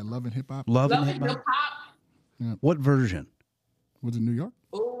something? Yeah, Love and Hip Hop. Love and Hip Hop. Yeah. What version? Was it New York?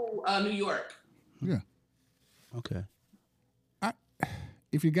 Oh, New York. Yeah. Okay.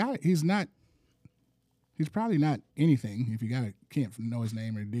 If you got it, he's probably not anything. If you can't know his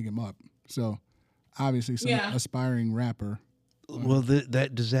name or dig him up. So obviously some aspiring rapper. Well,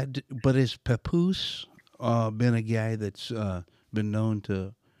 but has Papoose been a guy that's been known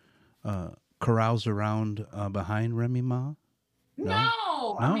to carouse around behind Remy Ma?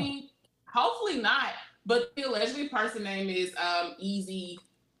 No. I mean, hopefully not. But the allegedly person name is Easy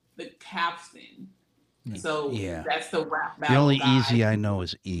the Captain. So that's the rap battle. The only guy. Easy I know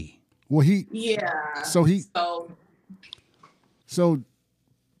is E. Well, So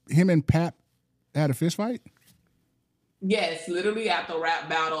him and Pap had a fist fight? Yes, literally at the rap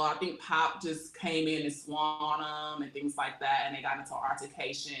battle. I think Pop just came in and swung him and things like that, and they got into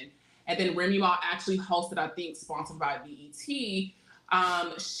altercation. And then Remy Ma actually hosted, I think, sponsored by BET.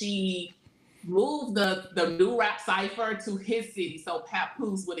 She moved the new rap cipher to his city so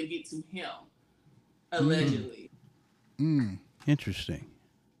Papoose wouldn't get to him, allegedly. Interesting.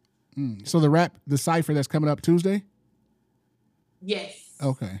 So the cipher that's coming up Tuesday? Yes.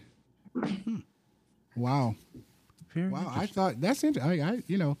 Okay. Wow. Wow, I thought that's interesting. I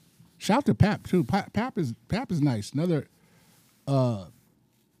shout to Pap too. Pap is nice. Another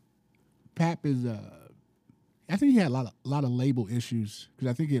Pap is I think he had a lot of label issues because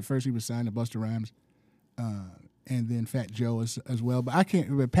I think at first he was signed to Busta Rhymes, and then Fat Joe as well. But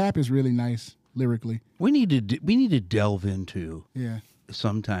But Pap is really nice lyrically. We need to delve into Yeah.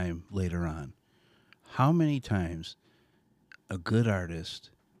 sometime later on how many times a good artist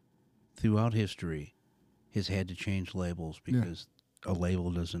throughout history has had to change labels because a label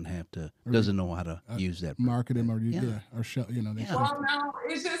doesn't know how to use that market him or show Well, no,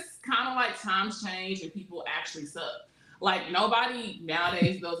 it's just kind of like times change and people actually suck. Like nobody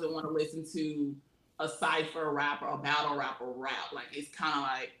nowadays doesn't want to listen to a cipher rapper, a battle rapper rap. Like it's kind of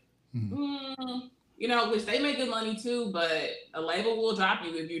like, which they make good money too, but a label will drop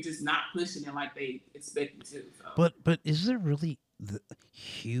you if you're just not pushing it like they expect you to. So. But is there really the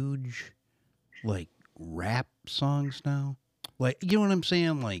huge rap songs now? Like, you know what I'm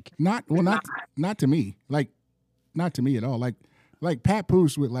saying? Like not to me. Like not to me at all. Like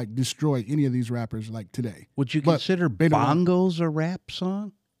Papoose would destroy any of these rappers today. Would you consider Bongos a rap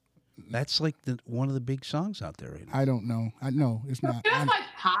song? That's one of the big songs out there right now. I don't know. I know it's not. That's like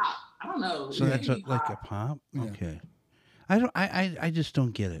pop. I don't know. So that's like a pop? Yeah. Okay. I just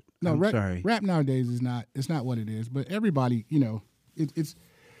don't get it. No, I'm sorry. Rap nowadays is not. It's not what it is. But everybody, it's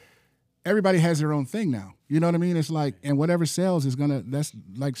everybody has their own thing now. You know what I mean? It's like, and whatever sells is gonna. That's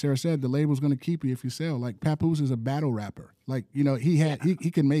like Sarah said. The label's gonna keep you if you sell. Like Papoose is a battle rapper. Like he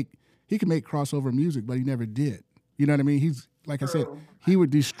can make crossover music, but he never did. You know what I mean? He's like I said, he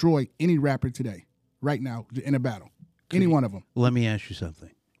would destroy any rapper today, right now in a battle. Any one of them. Let me ask you something.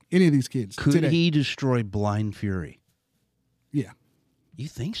 Any of these kids. Could today. he destroy Blind Fury? Yeah. You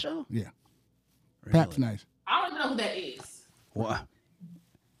think so? Yeah. Really? Pap's nice. I don't know who that is. What?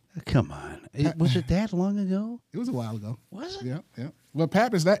 Come on. Was it that long ago? It was a while ago. Was it? Yeah, yeah. Well,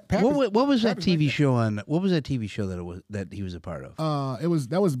 Pap is that. Pap What was that Pap is TV like show on? What was that TV show that he was a part of?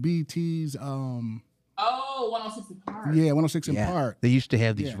 that was BT's. 106 in Park. Yeah, 106 in Park. They used to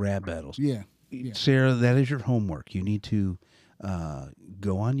have these Yeah. rap battles. Yeah. Sarah, that is your homework. You need to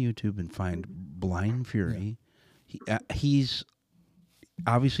go on YouTube and find Blind Fury. He's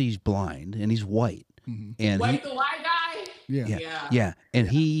obviously he's blind and he's white. And Wait, the white guy? Yeah. And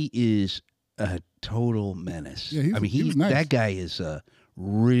he is a total menace. Yeah, I mean, he was nice. that guy is a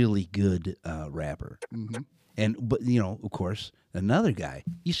really good rapper. But of course, another guy.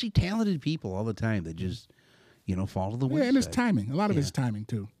 You see talented people all the time that just fall to the wayside. Yeah, and it's timing. A lot of it's timing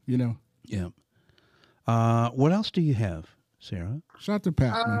too. Yeah. What else do you have, Sarah? Shout out to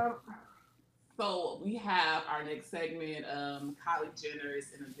Pat. Man. So we have our next segment. Kylie Jenner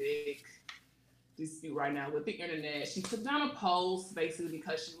is in a big dispute right now with the internet. She took down a post basically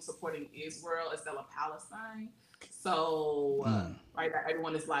because she was supporting Israel instead of Palestine. So right now,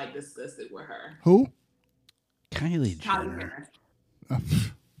 everyone is like disgusted with her. Who? Kylie Jenner. Let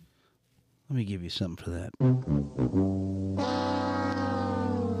me give you something for that.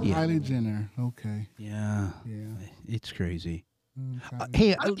 Kylie Jenner. Okay. Yeah. It's crazy. Okay.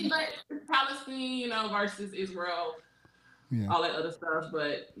 Hey, I mean, like, it's Palestine, versus Israel, all that other stuff.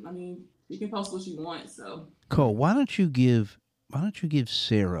 But I mean, you can post what you want. So, Cole, why don't you give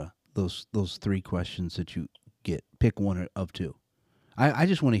Sarah those 3 questions that you get? Pick one of 2. I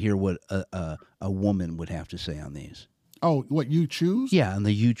just want to hear what a woman would have to say on these. Oh, what you choose? Yeah, on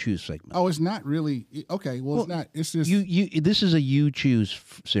the you choose segment. Oh, it's not really okay. Well, it's not. It's just you. This is a you choose,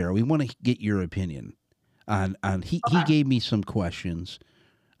 Sarah. We want to get your opinion on. He gave me some questions,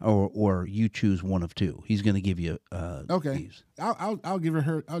 or you choose one of 2. He's going to give you. Okay. These. I'll give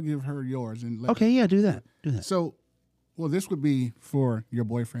her. I'll give her yours and. Okay. Yeah. Do that. So, well, this would be for your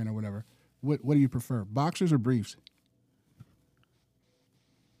boyfriend or whatever. What do you prefer, boxers or briefs?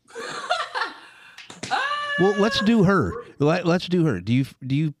 Well, let's do her. Let's do her. Do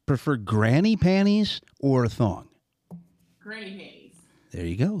you prefer granny panties or a thong? granny panties. There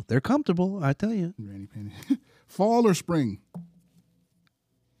you go. They're comfortable, I tell you. Granny panties. Fall or spring?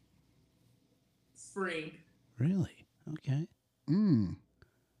 Spring. Really? Okay.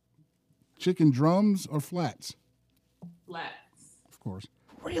 Chicken drums or flats? Flats. Of course.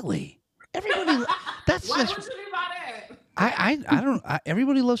 Really? Everybody. That's Why just. don't you think about that? I don't.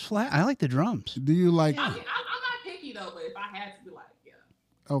 Everybody loves flat. I like the drums. Do you like? I mean, I'm not picky though, but if I had to be like, yeah.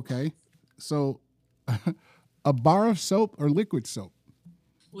 Okay. So, a bar of soap or liquid soap?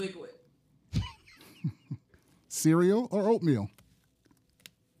 Liquid. Cereal or oatmeal?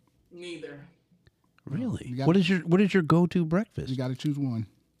 Neither. Really? What is your go-to breakfast? You got to choose one.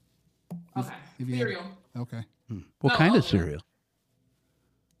 Okay. If you Cereal. Okay. What kind of cereal?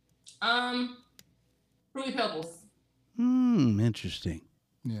 Fruity Pebbles. Interesting.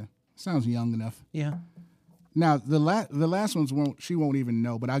 Yeah. Sounds young enough. Yeah. Now the last ones she won't even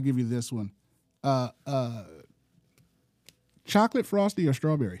know, but I'll give you this one. Chocolate frosty or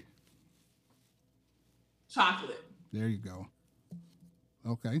strawberry? Chocolate. There you go.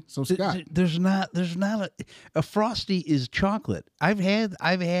 Okay. So Scott, There's not a frosty is chocolate. I've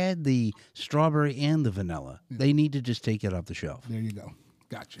had the strawberry and the vanilla. Yeah. They need to just take it off the shelf. There you go.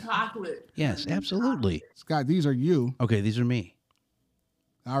 Gotcha. Chocolate. Yes, absolutely. Scott, these are you. Okay, these are me.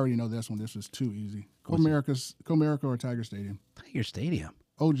 I already know this one. This was too easy. Comerica or Tiger Stadium? Tiger Stadium.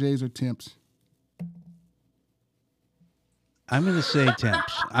 OJ's or Temps? I'm going to say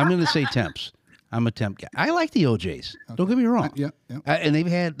Temps. I'm a Temp guy. I like the OJs. Okay. Don't get me wrong. Yeah. And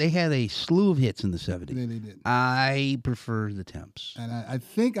they had a slew of hits in the 70s. They did. I prefer the Temps. And I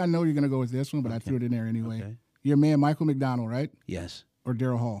think I know you're going to go with this one, but I threw it in there anyway. Okay. Your man, Michael McDonald, right? Yes. Or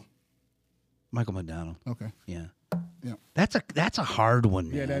Daryl Hall? Michael McDonald. Okay. Yeah. Yeah. That's a hard one,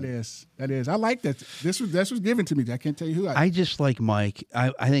 man. Yeah, that is. I like that. This was given to me. I can't tell you who. I just like Mike.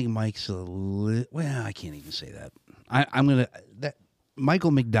 I think Mike's well, I can't even say that. I'm gonna Michael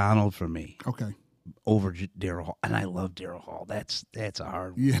McDonald for me. Okay. Over Daryl Hall, and I love Daryl Hall. That's a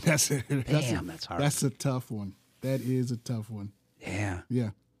hard one. Yeah, that's it. That's hard. That's a tough one. That is a tough one. Yeah. Yeah.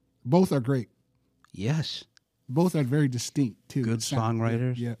 Both are great. Yes. Both are very distinct too. Good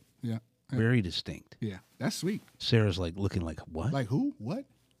songwriters. Yeah. Very distinct. Yeah, that's sweet. Sarah's looking like what? Like who? What?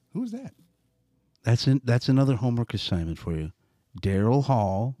 Who's that? That's another homework assignment for you. Daryl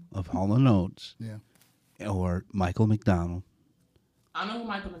Hall of Hall & Oates. Yeah. Or Michael McDonald. I know who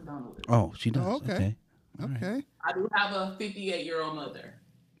Michael McDonald is. Oh, she does. Oh, okay. Right. I do have a 58-year-old mother.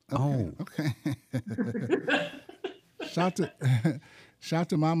 Okay. Shout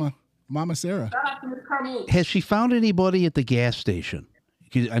to Mama Sarah. Shout out to Miss Carmouche. Has she found anybody at the gas station?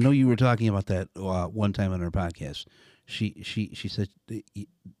 'Cause I know you were talking about that one time on our podcast. she said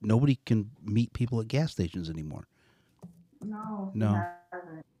nobody can meet people at gas stations anymore. No. No.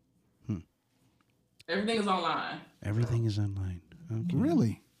 Everything is online. Everything is online. Okay.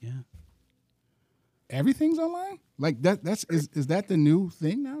 Really? Yeah. Everything's online? Like is that the new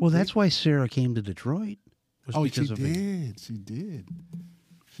thing now? Well, that's why Sarah came to Detroit. Oh, she did. She did.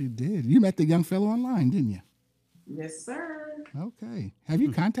 She did. You met the young fellow online, didn't you? Yes, sir. Okay. Have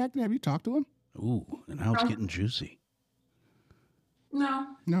you contacted? Have you talked to him? Ooh, and now it's getting juicy. No.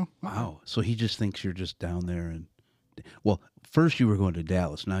 No. Wow. So he just thinks you're just down there and. Well, first you were going to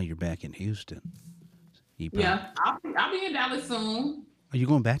Dallas. Now you're back in Houston. Yeah, I'll be in Dallas soon. Are you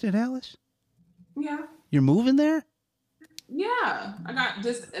going back to Dallas? Yeah. You're moving there? Yeah. I got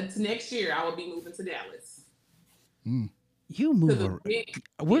it's next year. I will be moving to Dallas. You move.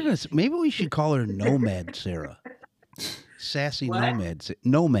 Maybe we should call her Nomad Sarah. Sassy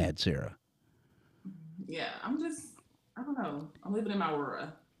Nomad Sarah. Yeah, I don't know. I'm living in my world,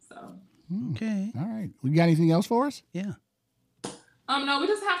 so. Okay. All right. We got anything else for us? Yeah. No, we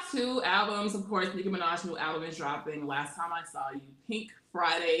just have 2 albums. Of course, Nicki Minaj's new album is dropping. Last Time I Saw You, Pink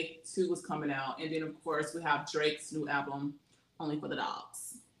Friday 2 was coming out, and then of course we have Drake's new album, Only for the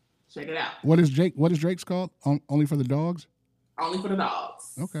Dogs. Check it out. What is Drake's called? Only for the Dogs? Only for the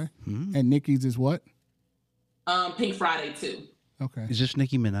Dogs. Okay. And Nicki's is what? Pink Friday 2. Okay. Is this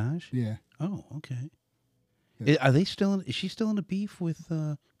Nicki Minaj? Yeah. Oh, okay. Yeah. Are they still? Is she still in a beef with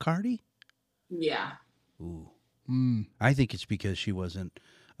Cardi? Yeah. Ooh. I think it's because she wasn't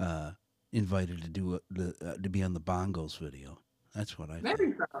invited to do to be on the Bongos video. That's what I think.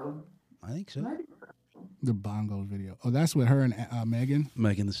 Maybe so. I think so. Maybe so. The Bongos video. Oh, that's with her and Megan.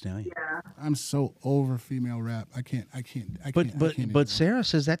 Megan Thee Stallion. Yeah. I'm so over female rap. I can't. But Sarah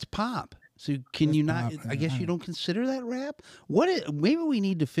says that's pop. So can That's you not? pop, I guess you don't consider that rap. Maybe we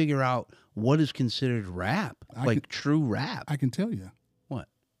need to figure out what is considered rap, true rap. I can tell you. What?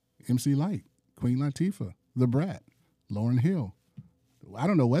 MC Lyte, Queen Latifah, The Brat, Lauryn Hill. I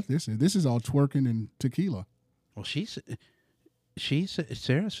don't know what this is. This is all twerking and tequila. Well, Sarah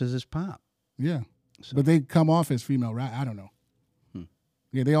says it's pop. Yeah, so. But they come off as female rap. I don't know.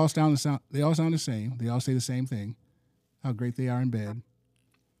 Yeah, they all sound the same. They all say the same thing. How great they are in bed.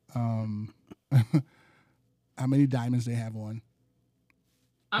 How many diamonds they have on.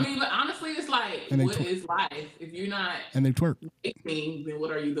 I mean, but honestly, it's like, what is life? If you're not and they twerk, making, then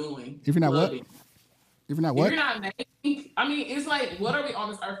what are you doing? If you're not what? If you're not what? If you're not making, I mean, it's like, what are we on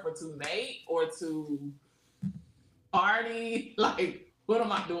this earth for? To mate or to party? Like, what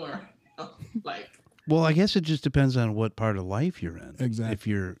am I doing? Like, well, I guess it just depends on what part of life you're in. Exactly. If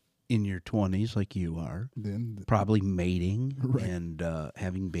you're in your 20s, like you are, then probably mating and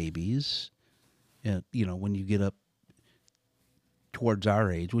having babies. And, when you get up towards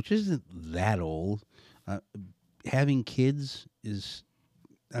our age, which isn't that old, having kids is,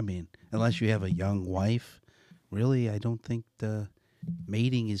 unless you have a young wife, really, I don't think the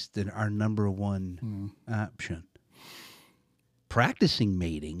mating is our number one option. Practicing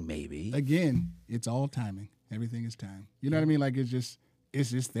mating, maybe. Again, it's all timing. Everything is time. You know what I mean? Like, it's just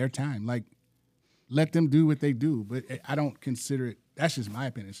their time. Like, let them do what they do. But I don't consider it. That's just my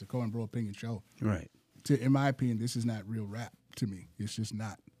opinion. It's a Cohen Bro opinion show. Right. In my opinion, this is not real rap to me. It's just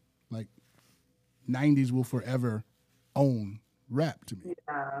not. Like, 90s will forever own rap to me.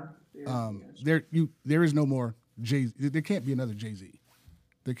 Yeah. There is no more Jay-Z. There can't be another Jay-Z.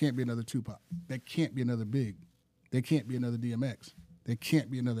 There can't be another Tupac. There can't be another Big. There can't be another DMX. There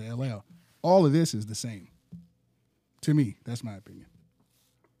can't be another LL. All of this is the same. To me, that's my opinion.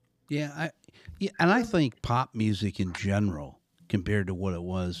 Yeah, and I think pop music in general, compared to what it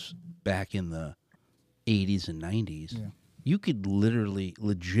was back in the 80s and 90s, you could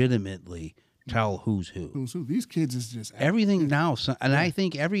legitimately tell who's who. Who's who? These kids is just everything now. And I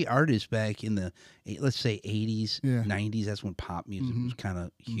think every artist back in the, let's say, 80s, 90s, that's when pop music was kind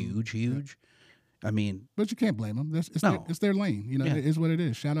of huge. Yeah. I mean, but you can't blame them. It's their lane. It is what it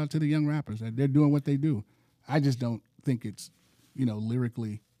is. Shout out to the young rappers. They're doing what they do. I just don't think it's,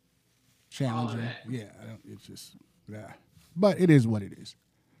 lyrically challenging. It's just, But it is what it is.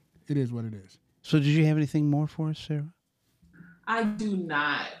 It is what it is. So did you have anything more for us, Sarah? I do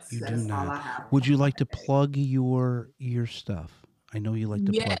not. That's all I have. Would you like to plug your stuff? I know you like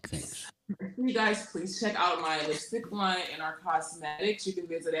to plug things. You guys, please check out my lipstick line and our cosmetics. You can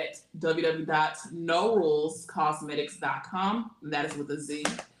visit at www.norulescosmetics.com. That is with a Z.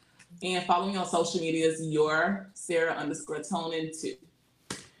 And follow me on social medias, your Sarah_Tonin2.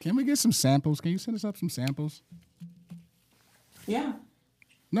 Can we get some samples? Can you send us up some samples? Yeah.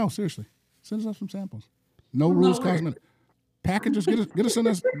 No, seriously. Send us up some samples. No Rules Cosmetics. package us. Get us a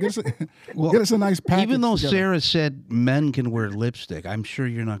nice package. Even though together. Sarah said men can wear lipstick, I'm sure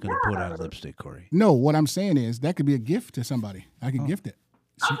you're not going to put on lipstick, Corey. No, what I'm saying is that could be a gift to somebody. I could gift it.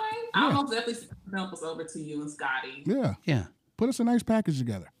 Okay, I'll most definitely send samples over to you and Scotty. Yeah. Put us a nice package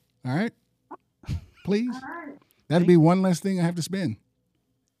together. All right? Please. All right. That'd be one less thing I have to spend.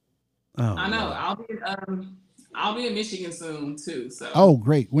 Oh, I know. I'll be in Michigan soon too. So. Oh,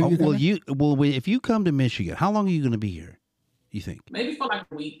 great. When you coming? if you come to Michigan, how long are you going to be here? You think? Maybe for like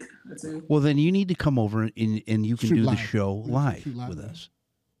a week or two. Well, then you need to come over and you can do the show live shoot live with us.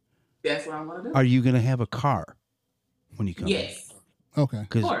 That's what I'm gonna do. Are you going to have a car when you come? Yes. Okay.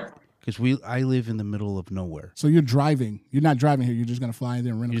 Because I live in the middle of nowhere. So you're driving. You're not driving here. You're just going to fly in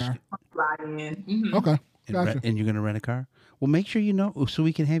there and rent a car? Flying in. Mm-hmm. Okay. Gotcha. And you're going to rent a car? Well, make sure you know so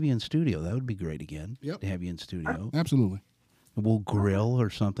we can have you in studio. That would be great again to have you in studio. Absolutely. We'll grill or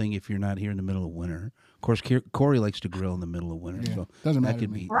something if you're not here in the middle of winter. Of course, Corey likes to grill in the middle of winter. Yeah. So Doesn't that matter could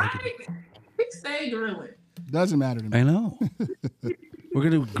to me. be. Right? We stay grilling. Doesn't matter to me. I know. We're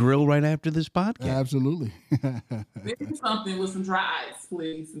going to grill right after this podcast. Absolutely. Maybe something with some dry ice,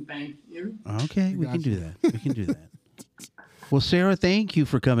 please, and thank you. Okay, we can do that. We can do that. Well, Sarah, thank you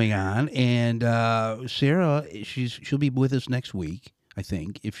for coming on. And Sarah, she'll be with us next week, I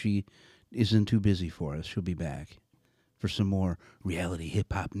think. If she isn't too busy for us, she'll be back for some more reality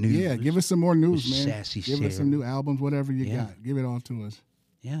hip hop news. Yeah, give us some more news, man. Sassy give Sarah. us some new albums, whatever you got. Give it all to us.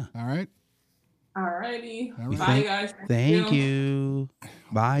 Yeah. All right? All righty. All right. Bye, guys. Thank you.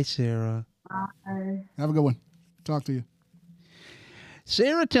 Bye, Sarah. Bye. Have a good one. Talk to you.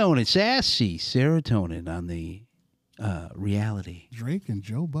 Serotonin, Sassy Serotonin on the reality. Drake and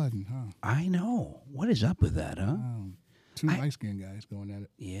Joe Budden, huh? I know. What is up with that, huh? Two light-skinned guys going at it.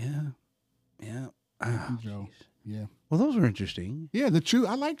 Yeah. Yeah. Joe. Yeah. Well, those were interesting. Yeah, the chew.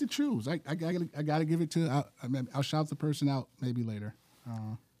 I like the chews. I gotta give it to. I'll shout the person out maybe later.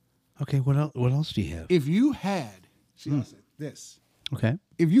 Okay. What else do you have? If you had, said this. Okay.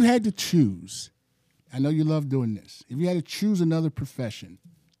 If you had to choose, I know you love doing this. If you had to choose another profession,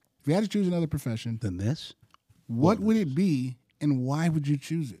 Than this? What would it be, and why would you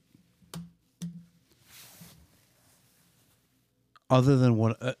choose it? Other than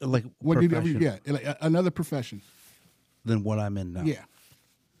what, profession? Another profession. Than what I'm in now. Yeah.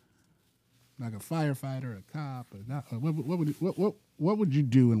 Like a firefighter, a cop, what would you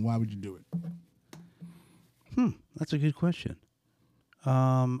do, and why would you do it? That's a good question.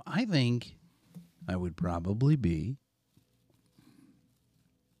 I think I would probably be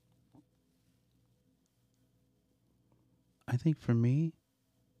I think for me,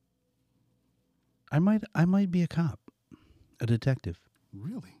 I might be a cop, a detective.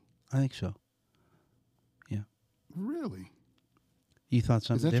 Really? I think so. Yeah. Really? You thought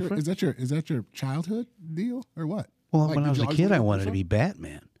something different? Is that your childhood deal or what? Well, when I was a kid, I wanted to be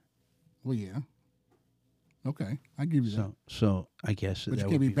Batman. Well, yeah. Okay, I give you that. So I guess but that you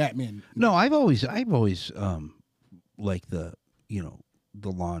can't would be Batman. No, I've always liked the the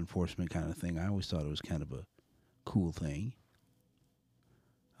law enforcement kind of thing. I always thought it was kind of a cool thing.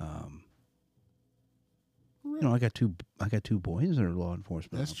 I got two boys that are law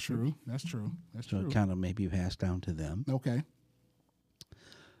enforcement. That's officers. true. That's true. So it kind of maybe passed down to them. Okay.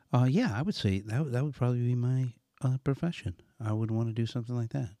 Yeah, I would say that would probably be my profession. I would want to do something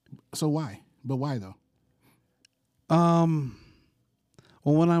like that. So why? But why though? Well,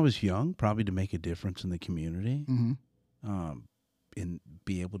 when I was young, probably to make a difference in the community, and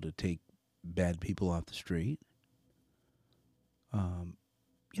be able to take bad people off the street. And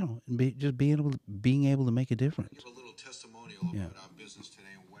being able to make a difference. Give a little testimonial about our business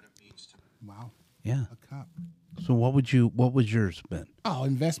today and what it means to me. Wow. Yeah. A cop. So what would yours been? Oh,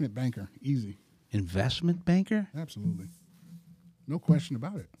 investment banker. Easy. Investment banker? Absolutely. No question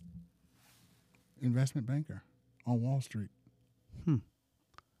about it. Investment banker on Wall Street.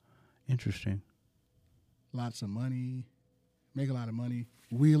 Interesting. Lots of money. Make a lot of money.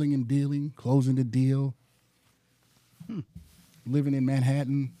 Wheeling and dealing. Closing the deal. Living in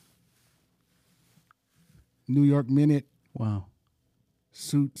Manhattan. New York Minute. Wow.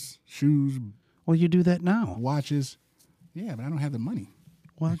 Suits, shoes. Well, you do that now. Watches. Yeah, but I don't have the money.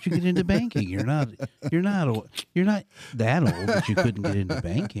 Why don't you get into banking? You're not that old that you couldn't get into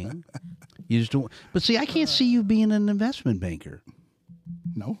banking. You just don't. But see, I can't see you being an investment banker.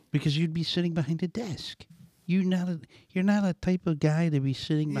 No, because you'd be sitting behind a desk. You're not a type of guy to be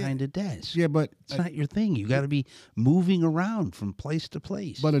sitting behind a desk. Yeah, but it's not your thing. You got to be moving around from place to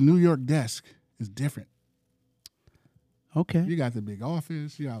place. But a New York desk is different. Okay. You got the big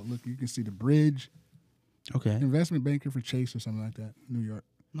office. You can see the bridge. Okay. Investment banker for Chase or something like that, New York.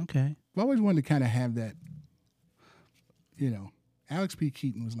 Okay. I've always wanted to kind of have that, you know, Alex P.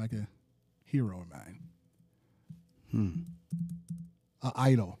 Keaton was like a hero of mine. An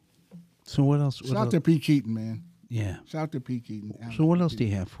idol. So what else? Shout out to P. Keaton, man. Yeah. Shout out to P. Keaton. So what else do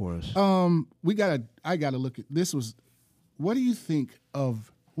you have for us? I gotta look at this. What do you think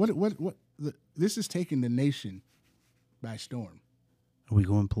of this is taking the nation by storm? Are we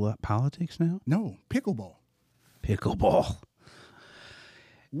going politics now? No, pickleball. Pickleball.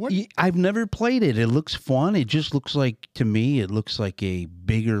 What? I've never played it. It looks fun. It just looks like, to me, it looks like a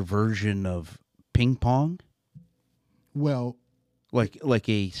bigger version of ping pong. Well, like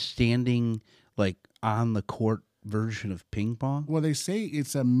a standing, like on the court version of ping pong. Well, they say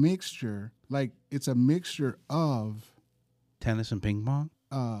it's a mixture. Like it's a mixture of tennis and ping pong.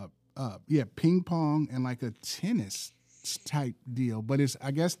 Yeah, ping pong and like a tennis type deal. But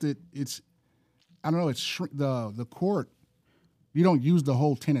I guess that it's, I don't know. It's the court. You don't use the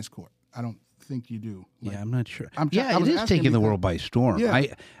whole tennis court. I don't think you do. Like, I'm not sure. It is taking the world by storm. Yeah.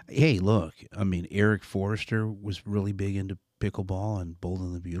 Hey, look. I mean, Eric Forrester was really big into pickleball and Bold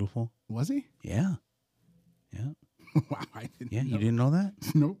and the Beautiful. Was he? Yeah. Wow, I didn't know. You didn't know that?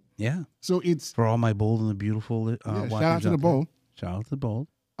 Nope. Yeah. So it's for all my Bold and the Beautiful. Shout out to the Bold. Shout out to the Bold.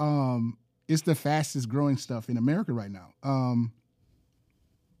 It's the fastest growing stuff in America right now. And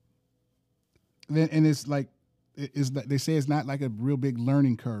it's like. They say it's not like a real big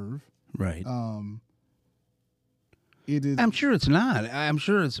learning curve. Right. It is. I'm sure it's not. I'm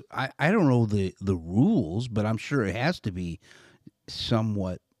sure it's. I don't know the rules, but I'm sure it has to be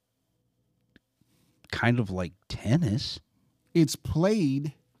somewhat kind of like tennis. It's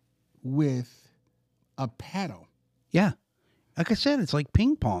played with a paddle. Yeah. Like I said, it's like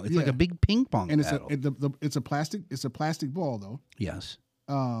ping pong. It's like a big ping pong and paddle. It's a plastic ball though. Yes.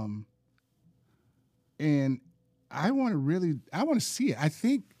 And I want to see it. I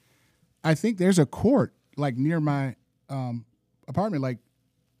think there's a court like near my apartment, like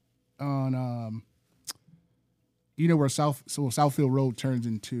on where Southfield Road turns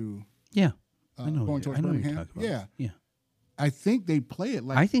into. Yeah, I know. Going towards Birmingham. Yeah. I think they play it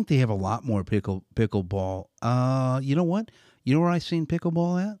like. I think they have a lot more pickleball. You know what? You know where I seen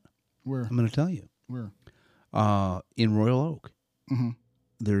pickleball at? Where? I'm going to tell you. Where? In Royal Oak. Mm-hmm.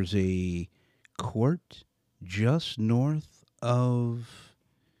 There's a court just north of,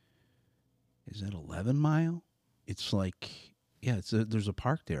 is that 11 Mile? It's like, there's a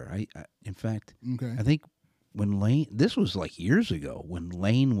park there. I in fact, okay. I think when Lane, this was like years ago when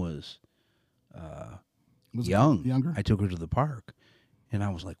Lane was younger. I took her to the park, and I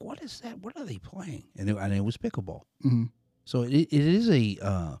was like, "What is that? What are they playing?" And it was pickleball. Mm-hmm. So it is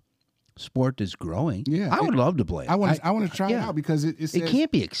a sport that's growing. Yeah, I would love to play it. I want to try it out because it says, it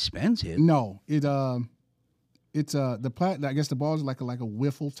can't be expensive. No, it's I guess the ball is like a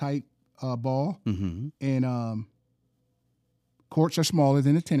wiffle type ball, mm-hmm. and courts are smaller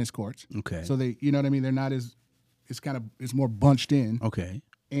than the tennis courts. Okay, so they, you know what I mean. They're not as it's more bunched in. Okay,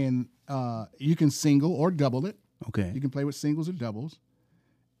 and you can single or double it. Okay, you can play with singles or doubles,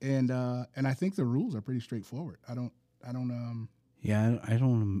 and I think the rules are pretty straightforward. I don't. Yeah, I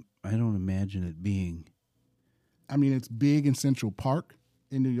don't imagine it being. I mean, it's big in Central Park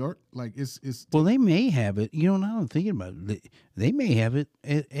in New York. Like it's. Well, they may have it. You know, now I'm thinking about it. They may have it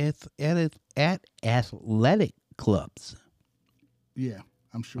at athletic clubs. Yeah,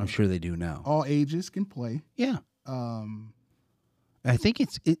 I'm sure. I'm sure they do now. All ages can play. Yeah. I think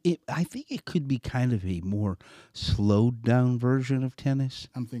I think it could be kind of a more slowed down version of tennis.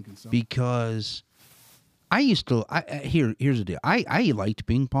 I'm thinking so. Because I used to. Here's the deal. I liked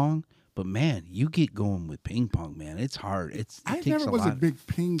ping pong, but man, you get going with ping pong, man. It's hard. I never was a big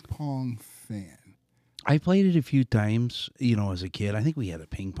ping pong fan. I played it a few times, as a kid. I think we had a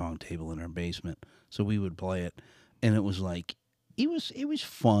ping pong table in our basement, so we would play it, and it was like it was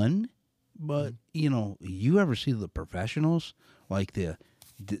fun. But you ever see the professionals, like the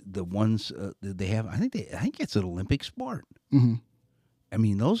ones that they have? I think it's an Olympic sport. Mm-hmm. I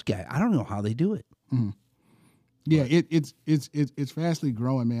mean, those guys. I don't know how they do it. Mm-hmm. Yeah, it's fastly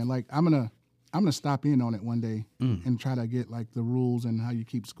growing, man. Like I'm gonna stop in on it one day and try to get like the rules and how you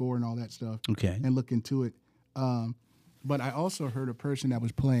keep score and all that stuff. Okay, and look into it. But I also heard a person that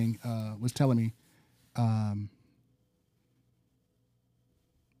was playing was telling me.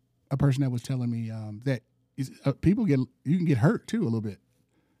 A person that was telling me that you can get hurt too a little bit.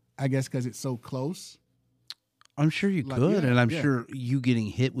 I guess because it's so close. I'm sure you could, and I'm sure you getting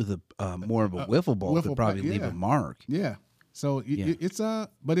hit with a more of a wiffle ball could probably leave a mark. Yeah. So it's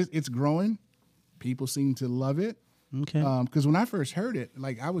but it's growing. People seem to love it. Okay. Because when I first heard it,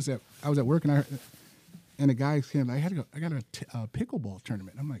 like I was at work and a guy came. I got a pickleball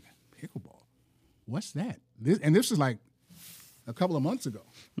tournament. I'm like, pickleball? What's that? This was like a couple of months ago,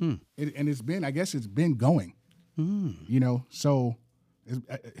 and it's been, I guess, it's been going. You know, so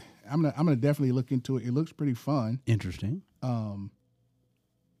I'm gonna definitely look into it. It looks pretty fun. Interesting. While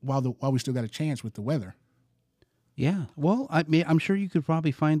we still got a chance with the weather. Yeah. Well, I'm sure you could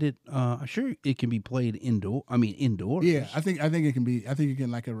probably find it. I'm sure it can be played indoors. Yeah, I think it can be. I think you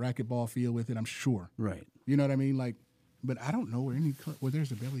can like a racquetball field with it. I'm sure. Right. You know what I mean? Like, but I don't know where any club. Well,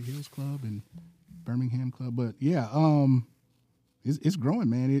 there's a Beverly Hills Club and Birmingham Club, but yeah, it's growing,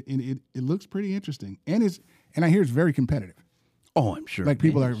 man. It looks pretty interesting, and I hear it's very competitive. Oh, I'm sure. Like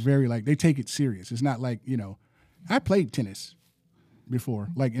people are very they take it serious. It's not like, you know, I played tennis before,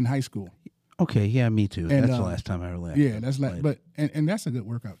 like in high school. Okay, yeah, me too. And, that's the last time I ever laughed. Yeah, that's like, but and that's a good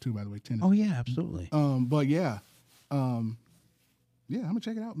workout too, by the way, tennis. Oh yeah, absolutely. But yeah, I'm gonna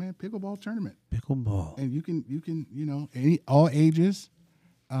check it out, man. Pickleball tournament. Pickleball. And you can, you know, all ages.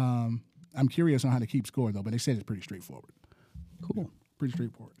 I'm curious on how to keep score though, but they said it's pretty straightforward. Cool. Pretty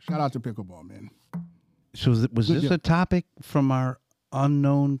straightforward. Shout out to pickleball, man. So was this a topic from our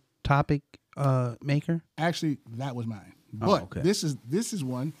unknown topic maker? Actually, that was mine. But okay. this is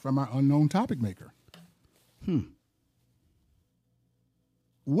one from our unknown topic maker.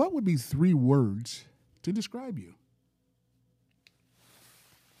 What would be 3 words to describe you?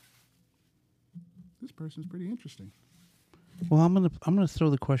 This person's pretty interesting. Well, I'm gonna throw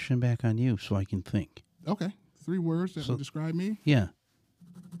the question back on you so I can think. Okay, 3 words that would describe me. Yeah.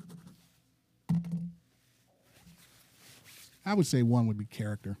 I would say 1 would be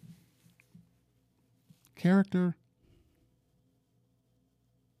character. Character.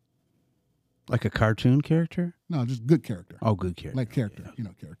 Like a cartoon character? No, just good character. Oh, good character. Like character, Yeah. you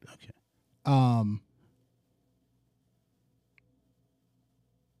know, character. Okay.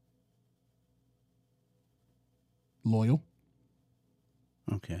 Loyal.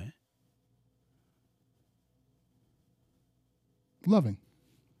 Okay. Loving.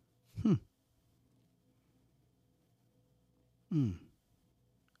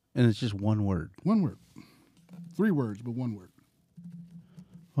 And it's just 1 word. 1 word. 3 words, but 1 word.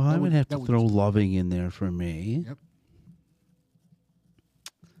 Well, I would have to throw loving in there for me. Yep.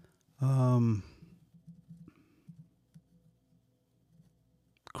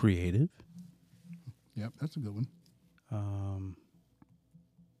 Creative. Yep, that's a good one.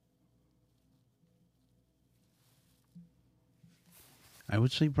 I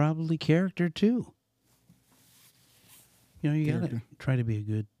would say probably character too. You know, you gotta try to be a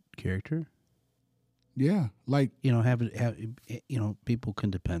good character. Yeah, like, you know, have you know, people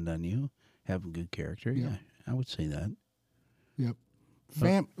can depend on you. Have a good character. Yeah, I would say that. Yep.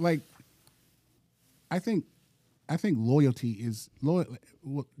 Like, I think loyalty is loyal.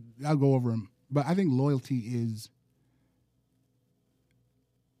 I'll go over them, but I think loyalty is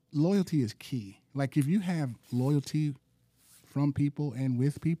key. Like, if you have loyalty from people and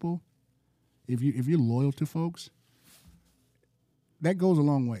with people, if you're loyal to folks, that goes a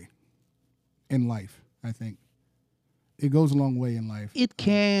long way in life. I think it goes a long way in life. It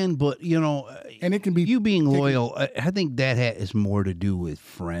can, but you know, and it can be you being loyal. I think that is more to do with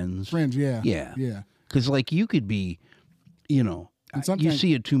friends. Friends, yeah, yeah. Because like you could be, you know, you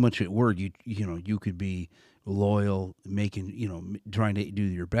see it too much at work. You know, you could be loyal, making, you know, trying to do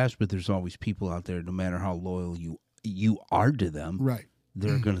your best, but there's always people out there. No matter how loyal you are to them, right?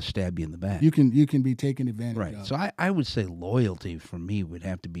 They're going to stab you in the back. You can be taken advantage of. Right. So I would say loyalty for me would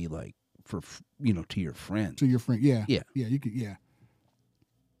have to be like for, you know, to your friend. To your friend, yeah. You could,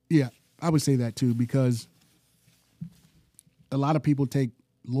 yeah. I would say that too, because a lot of people take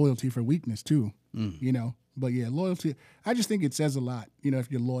loyalty for weakness too. You know, but yeah, loyalty. I just think it says a lot. You know, if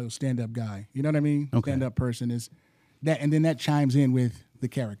you're loyal, stand up guy. You know what I mean? Okay. Stand up person is that, and then that chimes in with the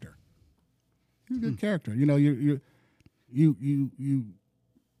character. He's a good character. You know, you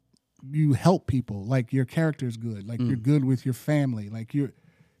help people. Like, your character is good. Like, you're good with your family. Like,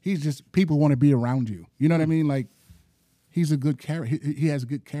 he's just, people want to be around you. You know what I mean? Like, he's a good character. He has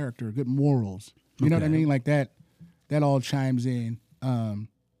good character, good morals. You know what I mean? Like, that all chimes in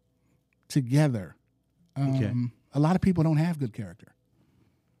together. A lot of people don't have good character.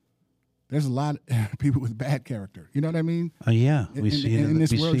 There's a lot of people with bad character. You know what I mean? Yeah, we see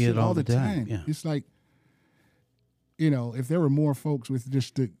it all the time. Yeah. It's like, you know, if there were more folks with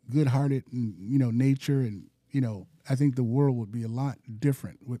just the good-hearted and, you know, nature, and, you know, I think the world would be a lot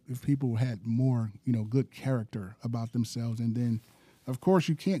different if people had more, you know, good character about themselves. And then, of course,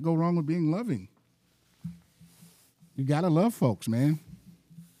 you can't go wrong with being loving. You got to love folks, man.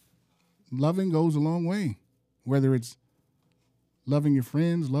 Loving goes a long way, whether it's loving your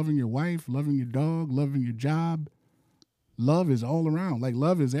friends, loving your wife, loving your dog, loving your job. Love is all around. Like,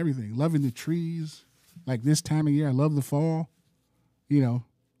 love is everything. Loving the trees. Like, this time of year, I love the fall. You know,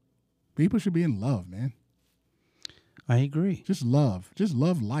 people should be in love, man. I agree. Just love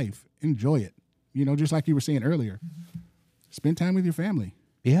life, enjoy it. You know, just like you were saying earlier, spend time with your family.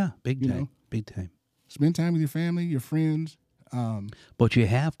 Yeah, big time, know? big time. Spend time with your family, your friends. But you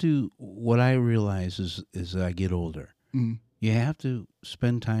have to. What I realize is, as I get older, you have to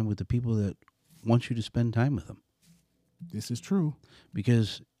spend time with the people that want you to spend time with them. This is true.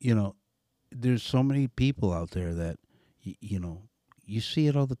 Because, you know, there's so many people out there that, you know, you see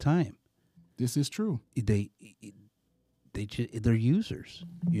it all the time. This is true. They're users,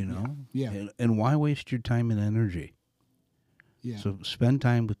 you know? Yeah. And why waste your time and energy? Yeah. So spend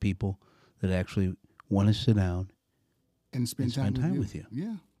time with people that actually want to sit down and spend time with you.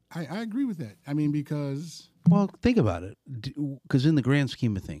 Yeah. I agree with that. I mean, because... Well, think about it. Because in the grand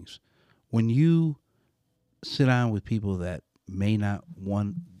scheme of things, when you sit down with people that may not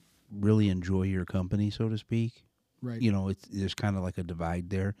really enjoy your company, so to speak, right? You know, there's kind of like a divide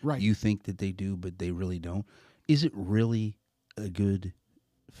there. Right. You think that they do, but they really don't. Is it really a good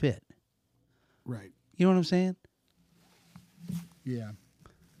fit? Right. You know what I'm saying? Yeah.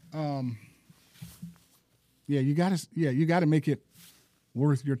 Yeah, you gotta make it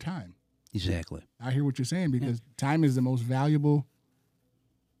worth your time. Exactly. I hear what you're saying, because time is the most valuable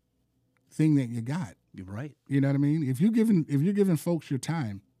thing that you got. You're right. You know what I mean? If you're giving folks your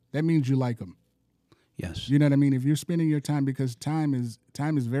time, that means you like them. Yes. You know what I mean? If you're spending your time, because time is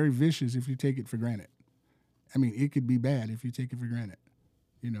very vicious if you take it for granted. I mean, it could be bad if you take it for granted.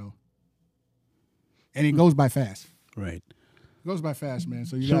 You know. And it goes by fast. Right. It goes by fast, man.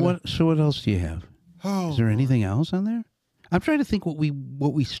 So what else do you have? Oh, is there anything else on there? I'm trying to think what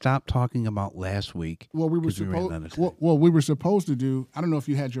we stopped talking about last week. Well, we were supposed to do. I don't know if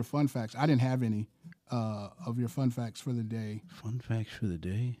you had your fun facts. I didn't have any of your fun facts for the day. Fun facts for the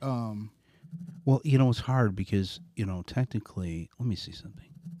day. Well, you know, it's hard because, you know, technically, let me see something.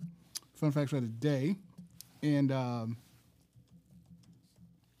 Fun facts for the day, and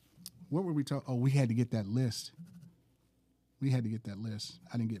what were we talking? Oh, we had to get that list. I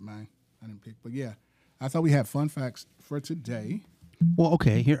didn't get mine. I didn't pick, but yeah. I thought we had fun facts for today. Well,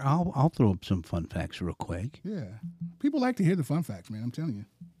 okay, here I'll throw up some fun facts real quick. Yeah, people like to hear the fun facts, man. I'm telling you.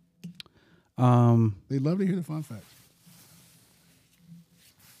 They love to hear the fun facts.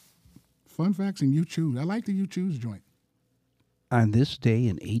 Fun facts and you choose. I like the you choose joint. On this day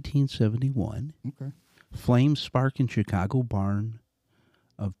in 1871, okay, flames spark in Chicago barn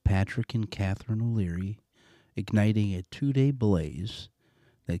of Patrick and Catherine O'Leary, igniting a 2-day blaze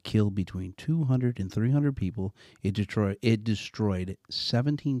that killed between 200 and 300 people. It destroyed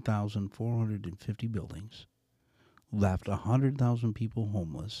 17,450 buildings, left 100,000 people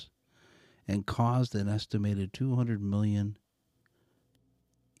homeless, and caused an estimated $200 million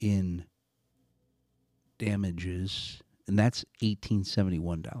in damages, and that's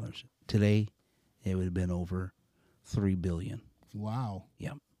 $1871. Today, it would have been over $3 billion. Wow.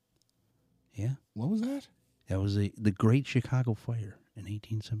 Yep. Yeah. What was that? That was the Great Chicago Fire in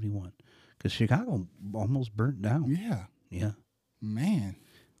 1871, because Chicago almost burnt down. Yeah. Yeah. Man.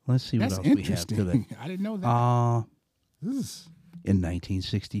 Let's see what else we have today. I didn't know that. In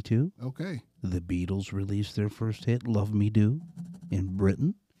 1962, okay, the Beatles released their first hit, "Love Me Do," in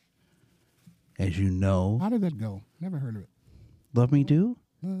Britain. As you know, how did that go? Never heard of it. "Love Me Do."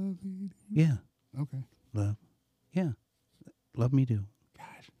 Love Me Do. Yeah. Okay. Love Me Do.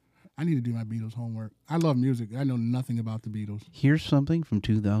 I need to do my Beatles homework. I love music. I know nothing about the Beatles. Here's something from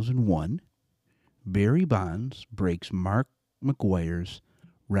 2001. Barry Bonds breaks Mark McGwire's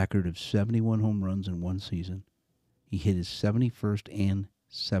record of 71 home runs in one season. He hit his 71st and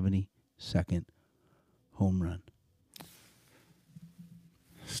 72nd home run.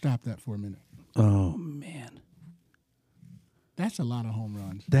 Stop that for a minute. Oh, man. That's a lot of home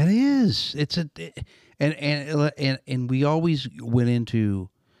runs. That is. It's and we always went into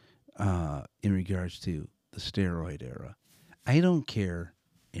in regards to the steroid era. I don't care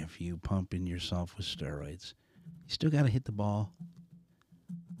if you pump in yourself with steroids. You still got to hit the ball.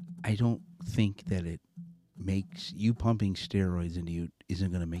 I don't think that it makes you pumping steroids into you isn't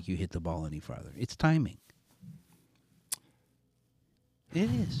going to make you hit the ball any farther. It's timing. It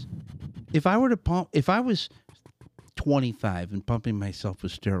is. If I was 25 and pumping myself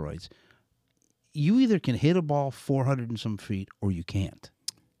with steroids, you either can hit a ball 400 and some feet or you can't.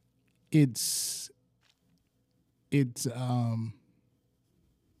 It's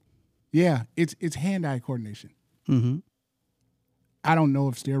hand-eye coordination. Mm-hmm. I don't know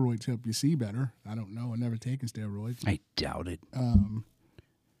if steroids help you see better. I don't know. I've never taken steroids. I doubt it.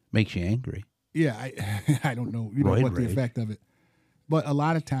 Makes you angry. Yeah, I don't know. You know what the effect of it. But a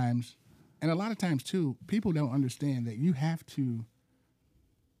lot of times too, people don't understand that you have to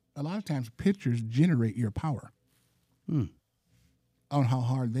a lot of times pitchers generate your power on how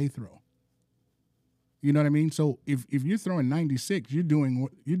hard they throw. You know what I mean? So if you're throwing 96, you're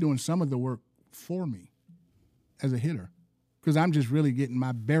doing some of the work for me as a hitter, because I'm just really getting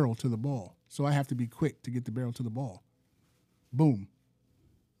my barrel to the ball. So I have to be quick to get the barrel to the ball. Boom,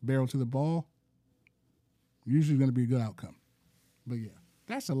 barrel to the ball. Usually going to be a good outcome. But yeah,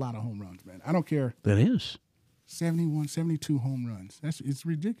 that's a lot of home runs, man. I don't care. That is 71, 72 home runs. It's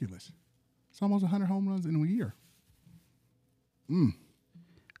ridiculous. It's almost 100 home runs in a year.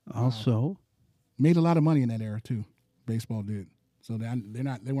 Also, made a lot of money in that era too. Baseball did. So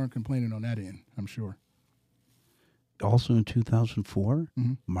they weren't complaining on that end, I'm sure. Also in 2004,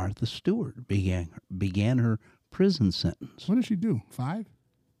 Martha Stewart began her prison sentence. What did she do? 5?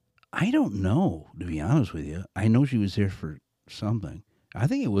 I don't know, to be honest with you. I know she was there for something. I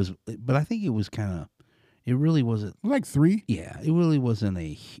think it was kind of. It really wasn't like 3. Yeah, it really wasn't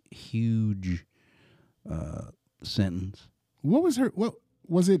a huge sentence. What was her? What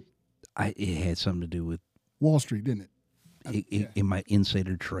was it? It had something to do with Wall Street, didn't it? In my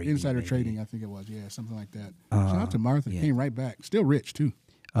insider trading. Insider trading, I think it was. Yeah, something like that. Shout out to Martha. Yeah. Came right back. Still rich, too.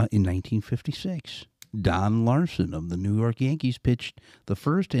 In 1956, Don Larson of the New York Yankees pitched the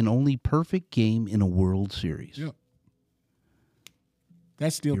first and only perfect game in a World Series. Yep.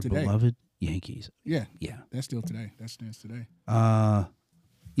 That's still Your today. beloved Yankees. Yeah. Yeah. That's still today. That stands today.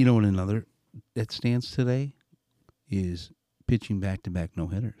 You know what another that stands today is pitching back-to-back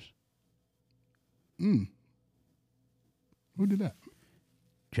no-hitters. Who did that?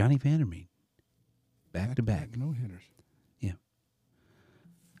 Johnny Vandermeer. Back-to-back. No-hitters. Yeah.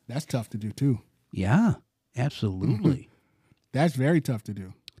 That's tough to do, too. Yeah, absolutely. That's very tough to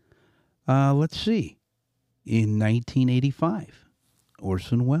do. Let's see. In 1985,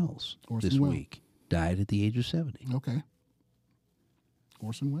 Orson Welles Orson Welles. week died at the age of 70. Okay.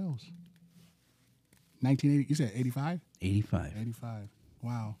 Orson Welles. 1980. You said 85? 85. 85.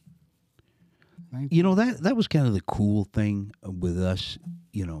 Wow. You know, that was kind of the cool thing with us,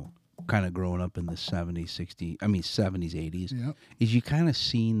 you know, kind of growing up in the 70s, 60s, 80s, Yep. is you kind of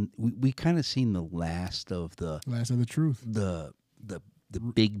we kind of seen the last of the truth. The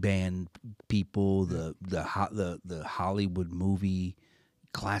big band people, the Hollywood movie,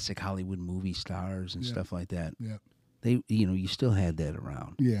 classic Hollywood movie stars and stuff like that. Yeah. They, you know, you still had that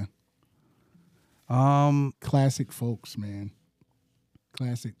around. Yeah. Classic folks, man.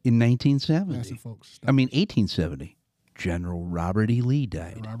 Classic. In 1970. Classic folks. 1870. General Robert E. Lee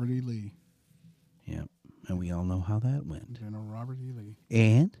died. Robert E. Lee. Yep. And we all know how that went. General Robert E. Lee.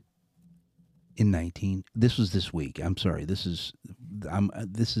 And this was this week. I'm sorry. This isn't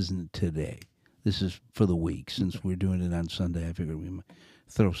today. This is for the week. Since we're doing it on Sunday, I figured we might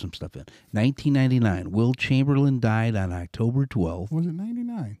throw some stuff in. 1999. Will Chamberlain died on October 12th. Was it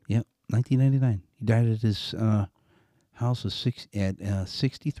 99? Yep, 1999. He died at his house at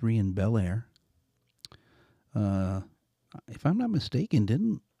 63 in Bel Air. If I'm not mistaken,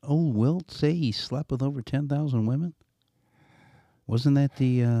 didn't old Wilt say he slept with over 10,000 women? Wasn't that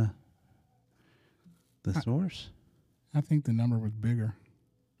the source? I think the number was bigger.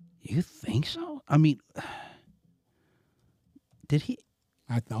 You think so? I mean, did he?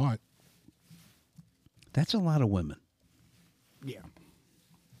 I thought. That's a lot of women. Yeah.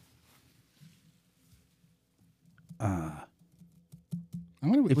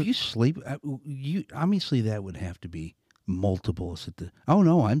 If you sleep, you obviously that would have to be multiples at the. Oh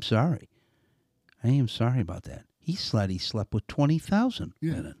no, I'm sorry. I am sorry about that. He slept with 20,000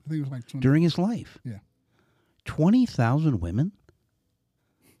 women. I think it was like 20. During his life. Yeah. 20,000 women.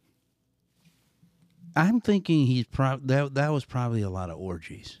 I'm thinking that was probably a lot of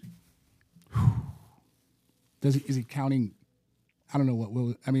orgies. Is he counting? I don't know what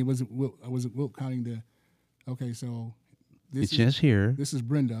Will. I mean, was it Will counting the? Okay, so It says here. This is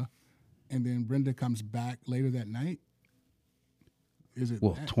Brenda, and then Brenda comes back later that night. Is it?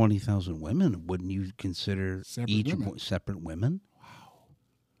 Well, 20,000 women. Wouldn't you consider separate women? Wow.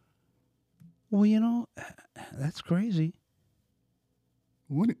 Well, you know, that's crazy.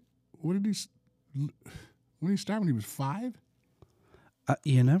 When did he start? When he was 5?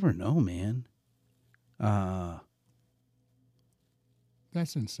 You never know, man.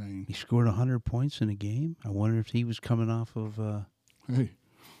 That's insane. He scored 100 points in a game. I wonder if he was coming off of a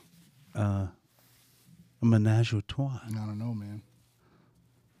menage a trois. I don't know, man.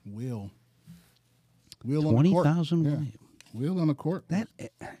 Will 20,000 women. Will on the court. That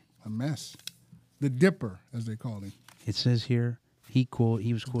a mess. The Dipper, as they called him. It says here he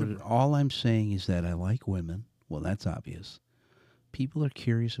was quoted. All I'm saying is that I like women. Well, that's obvious. People are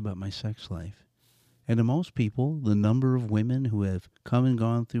curious about my sex life. And to most people, the number of women who have come and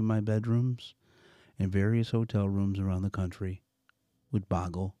gone through my bedrooms and various hotel rooms around the country would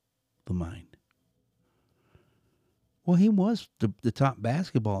boggle the mind. Well, he was the top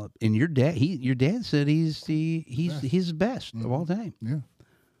basketball, and your dad said he's the best of all time. Yeah.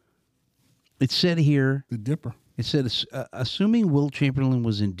 It said here, the Dipper. It said, assuming Wilt Chamberlain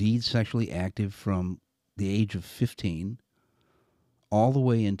was indeed sexually active from the age of 15 all the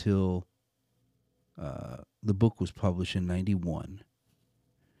way until the book was published in 91,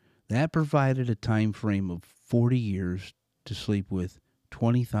 that provided a time frame of 40 years to sleep with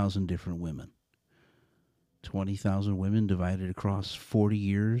 20,000 different women. 20,000 women divided across 40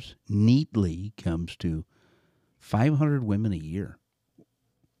 years neatly comes to 500 women a year.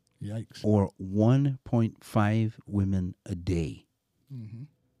 Yikes. Or 1.5 women a day. Mm-hmm.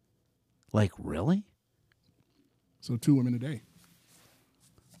 Like, really? So 2 women a day.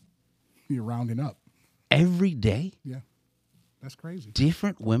 You're rounding up. Every day? Yeah. That's crazy.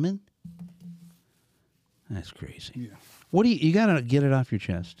 Different women? That's crazy. Yeah. What do you got to get it off your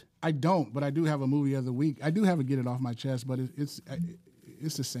chest? I don't, but I do have a movie of the week. I do have to get it off my chest, but it's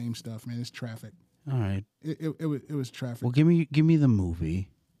the same stuff, man. It's traffic. All right. It was traffic. Well, give me the movie.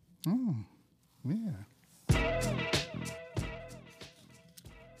 Oh, yeah.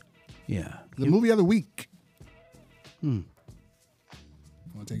 Yeah. The movie of the week. Want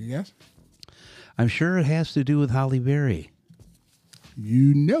to take a guess? I'm sure it has to do with Halle Berry.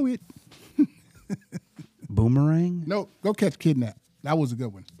 You know it. Boomerang? No, Go Catch Kidnap. That was a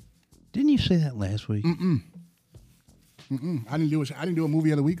good one. Didn't you say that last week? Mm-mm. I didn't do a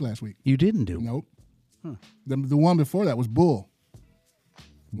movie of the week last week. You didn't do? Nope. Huh. The one before that was Bull.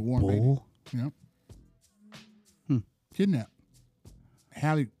 The Warren Bull? Beatty. Yeah. Kidnap.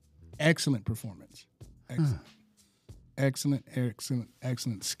 Halle, excellent performance. Excellent.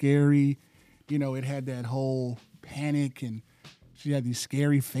 Excellent. Scary. You know, it had that whole panic, and she had these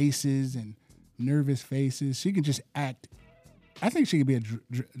scary faces and nervous faces. She can just act. I think she could be a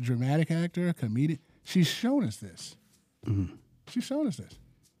dramatic actor, a comedian. She's shown us this. Mm-hmm. She's shown us this.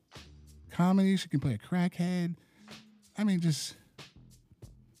 Comedy, she can play a crackhead. I mean, just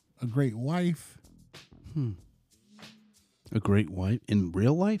a great wife. A great wife? In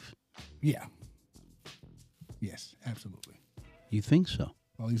real life? Yeah. Yes, absolutely. You think so?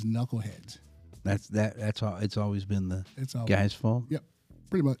 All these knuckleheads. That's all. It's always been the all guy's fault? Yep,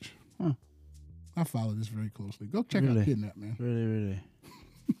 pretty much. Huh. I follow this very closely. Go check out Kidnap, man. Really.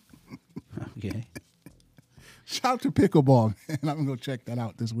 Okay. Shout out to Pickleball, man. I'm going to go check that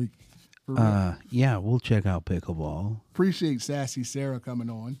out this week. Yeah, we'll check out Pickleball. Appreciate Sassy Sarah coming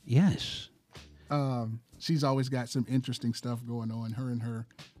on. Yes. She's always got some interesting stuff going on. Her and her.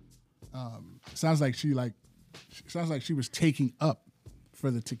 Sounds like she was taking up for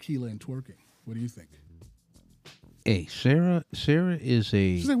the tequila and twerking. What do you think? Hey, Sarah is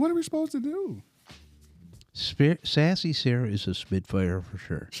a... She's like, what are we supposed to do? Sassy Sarah is a Spitfire for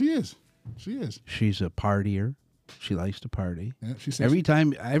sure. She is. She's a partier. She likes to party. Yeah, she says every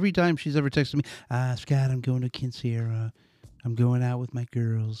time she's ever texted me, Scott, I'm going to Quinceañera. I'm going out with my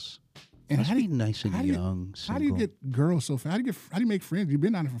girls. And must be nice and young. How do you get girls so fast? How do you make friends? You've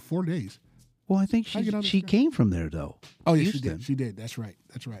been on it for 4 days. Well, I think she came from there though. Oh yeah, Houston. She did. That's right.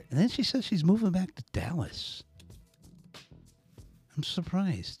 And then she says she's moving back to Dallas. I'm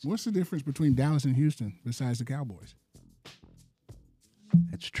surprised. What's the difference between Dallas and Houston besides the Cowboys?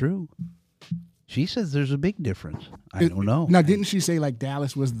 That's true. She says there's a big difference. I don't know. Now, didn't she say like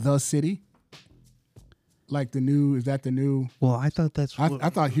Dallas was the city? Like is that the new? Well, I thought that's. I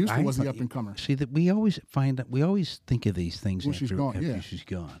thought Houston was the up and comer. See that we always think of these things when after she's gone. Yeah, she's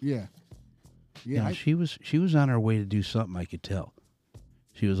gone. Yeah. Yeah, she was on her way to do something. I could tell.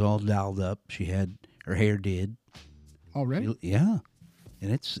 She was all dolled up. She had her hair did. Already? Yeah,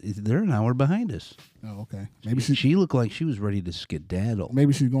 and they're an hour behind us. Oh, okay. Maybe she looked like she was ready to skedaddle.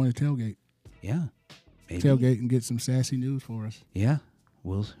 Maybe she's going to tailgate. Yeah, maybe. Tailgate and get some sassy news for us. Yeah,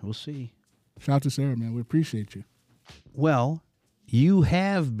 we'll see. Shout out to Sarah, man. We appreciate you. Well, you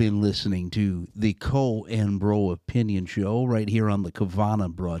have been listening to the Co and Bro Opinion Show right here on the Kavana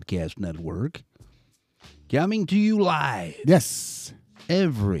Broadcast Network. Coming to you live. Yes.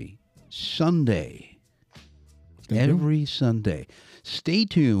 Every Sunday. Sunday. Stay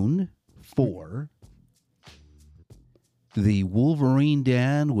tuned for the Wolverine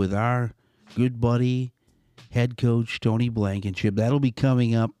Den with our good buddy, head coach Tony Blankenship. That'll be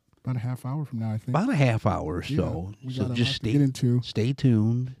coming up about a half hour from now, I think. About a half hour or so. Yeah, so just stay tuned. Stay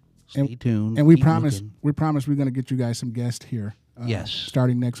tuned. And we promise we're going to get you guys some guests here. Yes.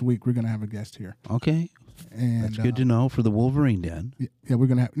 Starting next week, we're going to have a guest here. Okay. And That's good to know for the Wolverine Den. Yeah, we're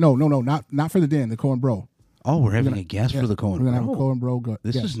gonna have not for the den, the Cohen Bro. Oh, we're having a guest for the Cohen We're gonna Bro. have a Cohen Bro.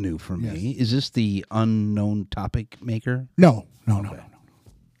 This is new for me. Is this the unknown topic maker? No.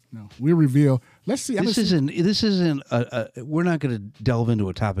 We reveal. Let's see. This isn't. We're not going to delve into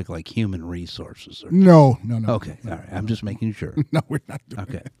a topic like human resources. No. Okay, all right. I'm just making sure. No, we're not doing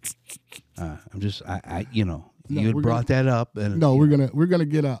okay. that. I'm just. You had brought that up, and no, we're gonna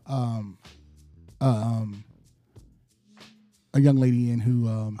get a young lady in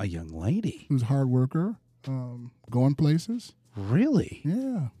who a young lady who's a hard worker, going places. Really?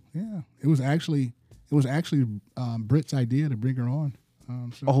 Yeah. It was actually Britt's idea to bring her on.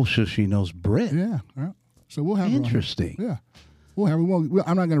 So she knows Brit. Yeah. So we'll have interesting. Her on. Yeah. We'll have.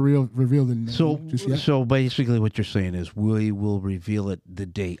 I'm not going to reveal the name just yet. So basically, what you're saying is we will reveal it the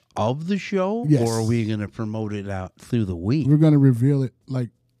day of the show, yes. or are we going to promote it out through the week? We're going to reveal it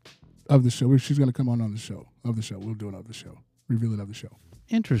of the show. She's going to come on the show of the show. We'll do it of the show. Reveal it of the show.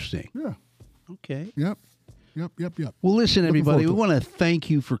 Interesting. Yeah. Okay. Yep. Well, listen, everybody, we want to thank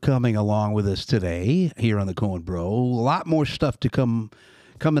you for coming along with us today here on the Cohen Bro. A lot more stuff to coming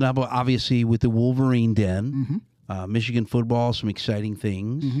up, obviously, with the Wolverine Den, Michigan football, some exciting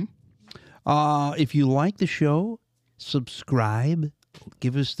things. If you like the show, subscribe.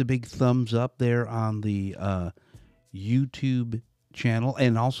 Give us the big thumbs up there on the YouTube channel,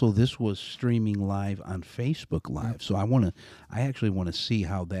 and also this was streaming live on Facebook Live. So I actually want to see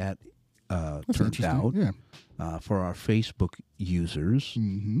how that turned out for our Facebook users.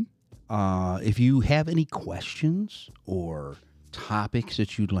 If you have any questions or topics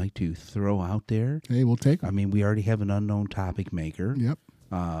that you'd like to throw out there, hey, we'll take them. I mean, we already have an unknown topic maker. Yep.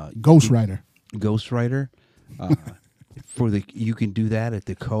 Ghostwriter. You can do that at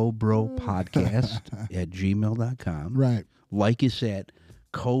the cobropodcast@gmail.com. Right. Like us at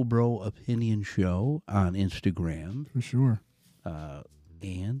Cobro Opinion Show on Instagram. For sure.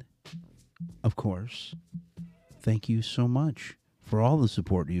 And, of course, thank you so much for all the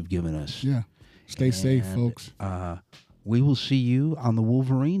support you've given us. Yeah. Stay safe, folks. We will see you on the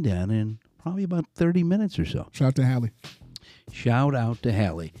Wolverine Den in probably about 30 minutes or so. Shout out to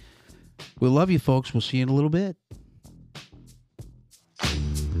Hallie. We love you, folks. We'll see you in a little bit.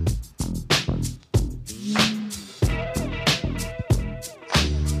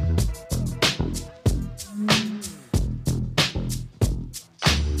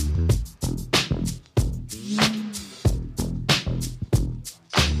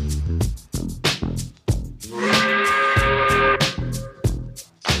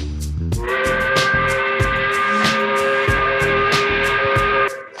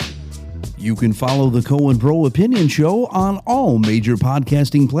 You can follow the Cohen Bro Opinion Show on all major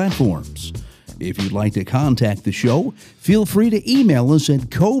podcasting platforms. If you'd like to contact the show, feel free to email us at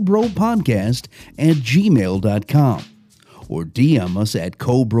cobropodcast@gmail.com or DM us at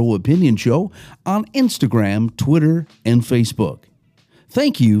Cobro Opinion Show on Instagram, Twitter, and Facebook.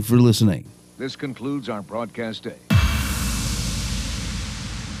 Thank you for listening. This concludes our broadcast day.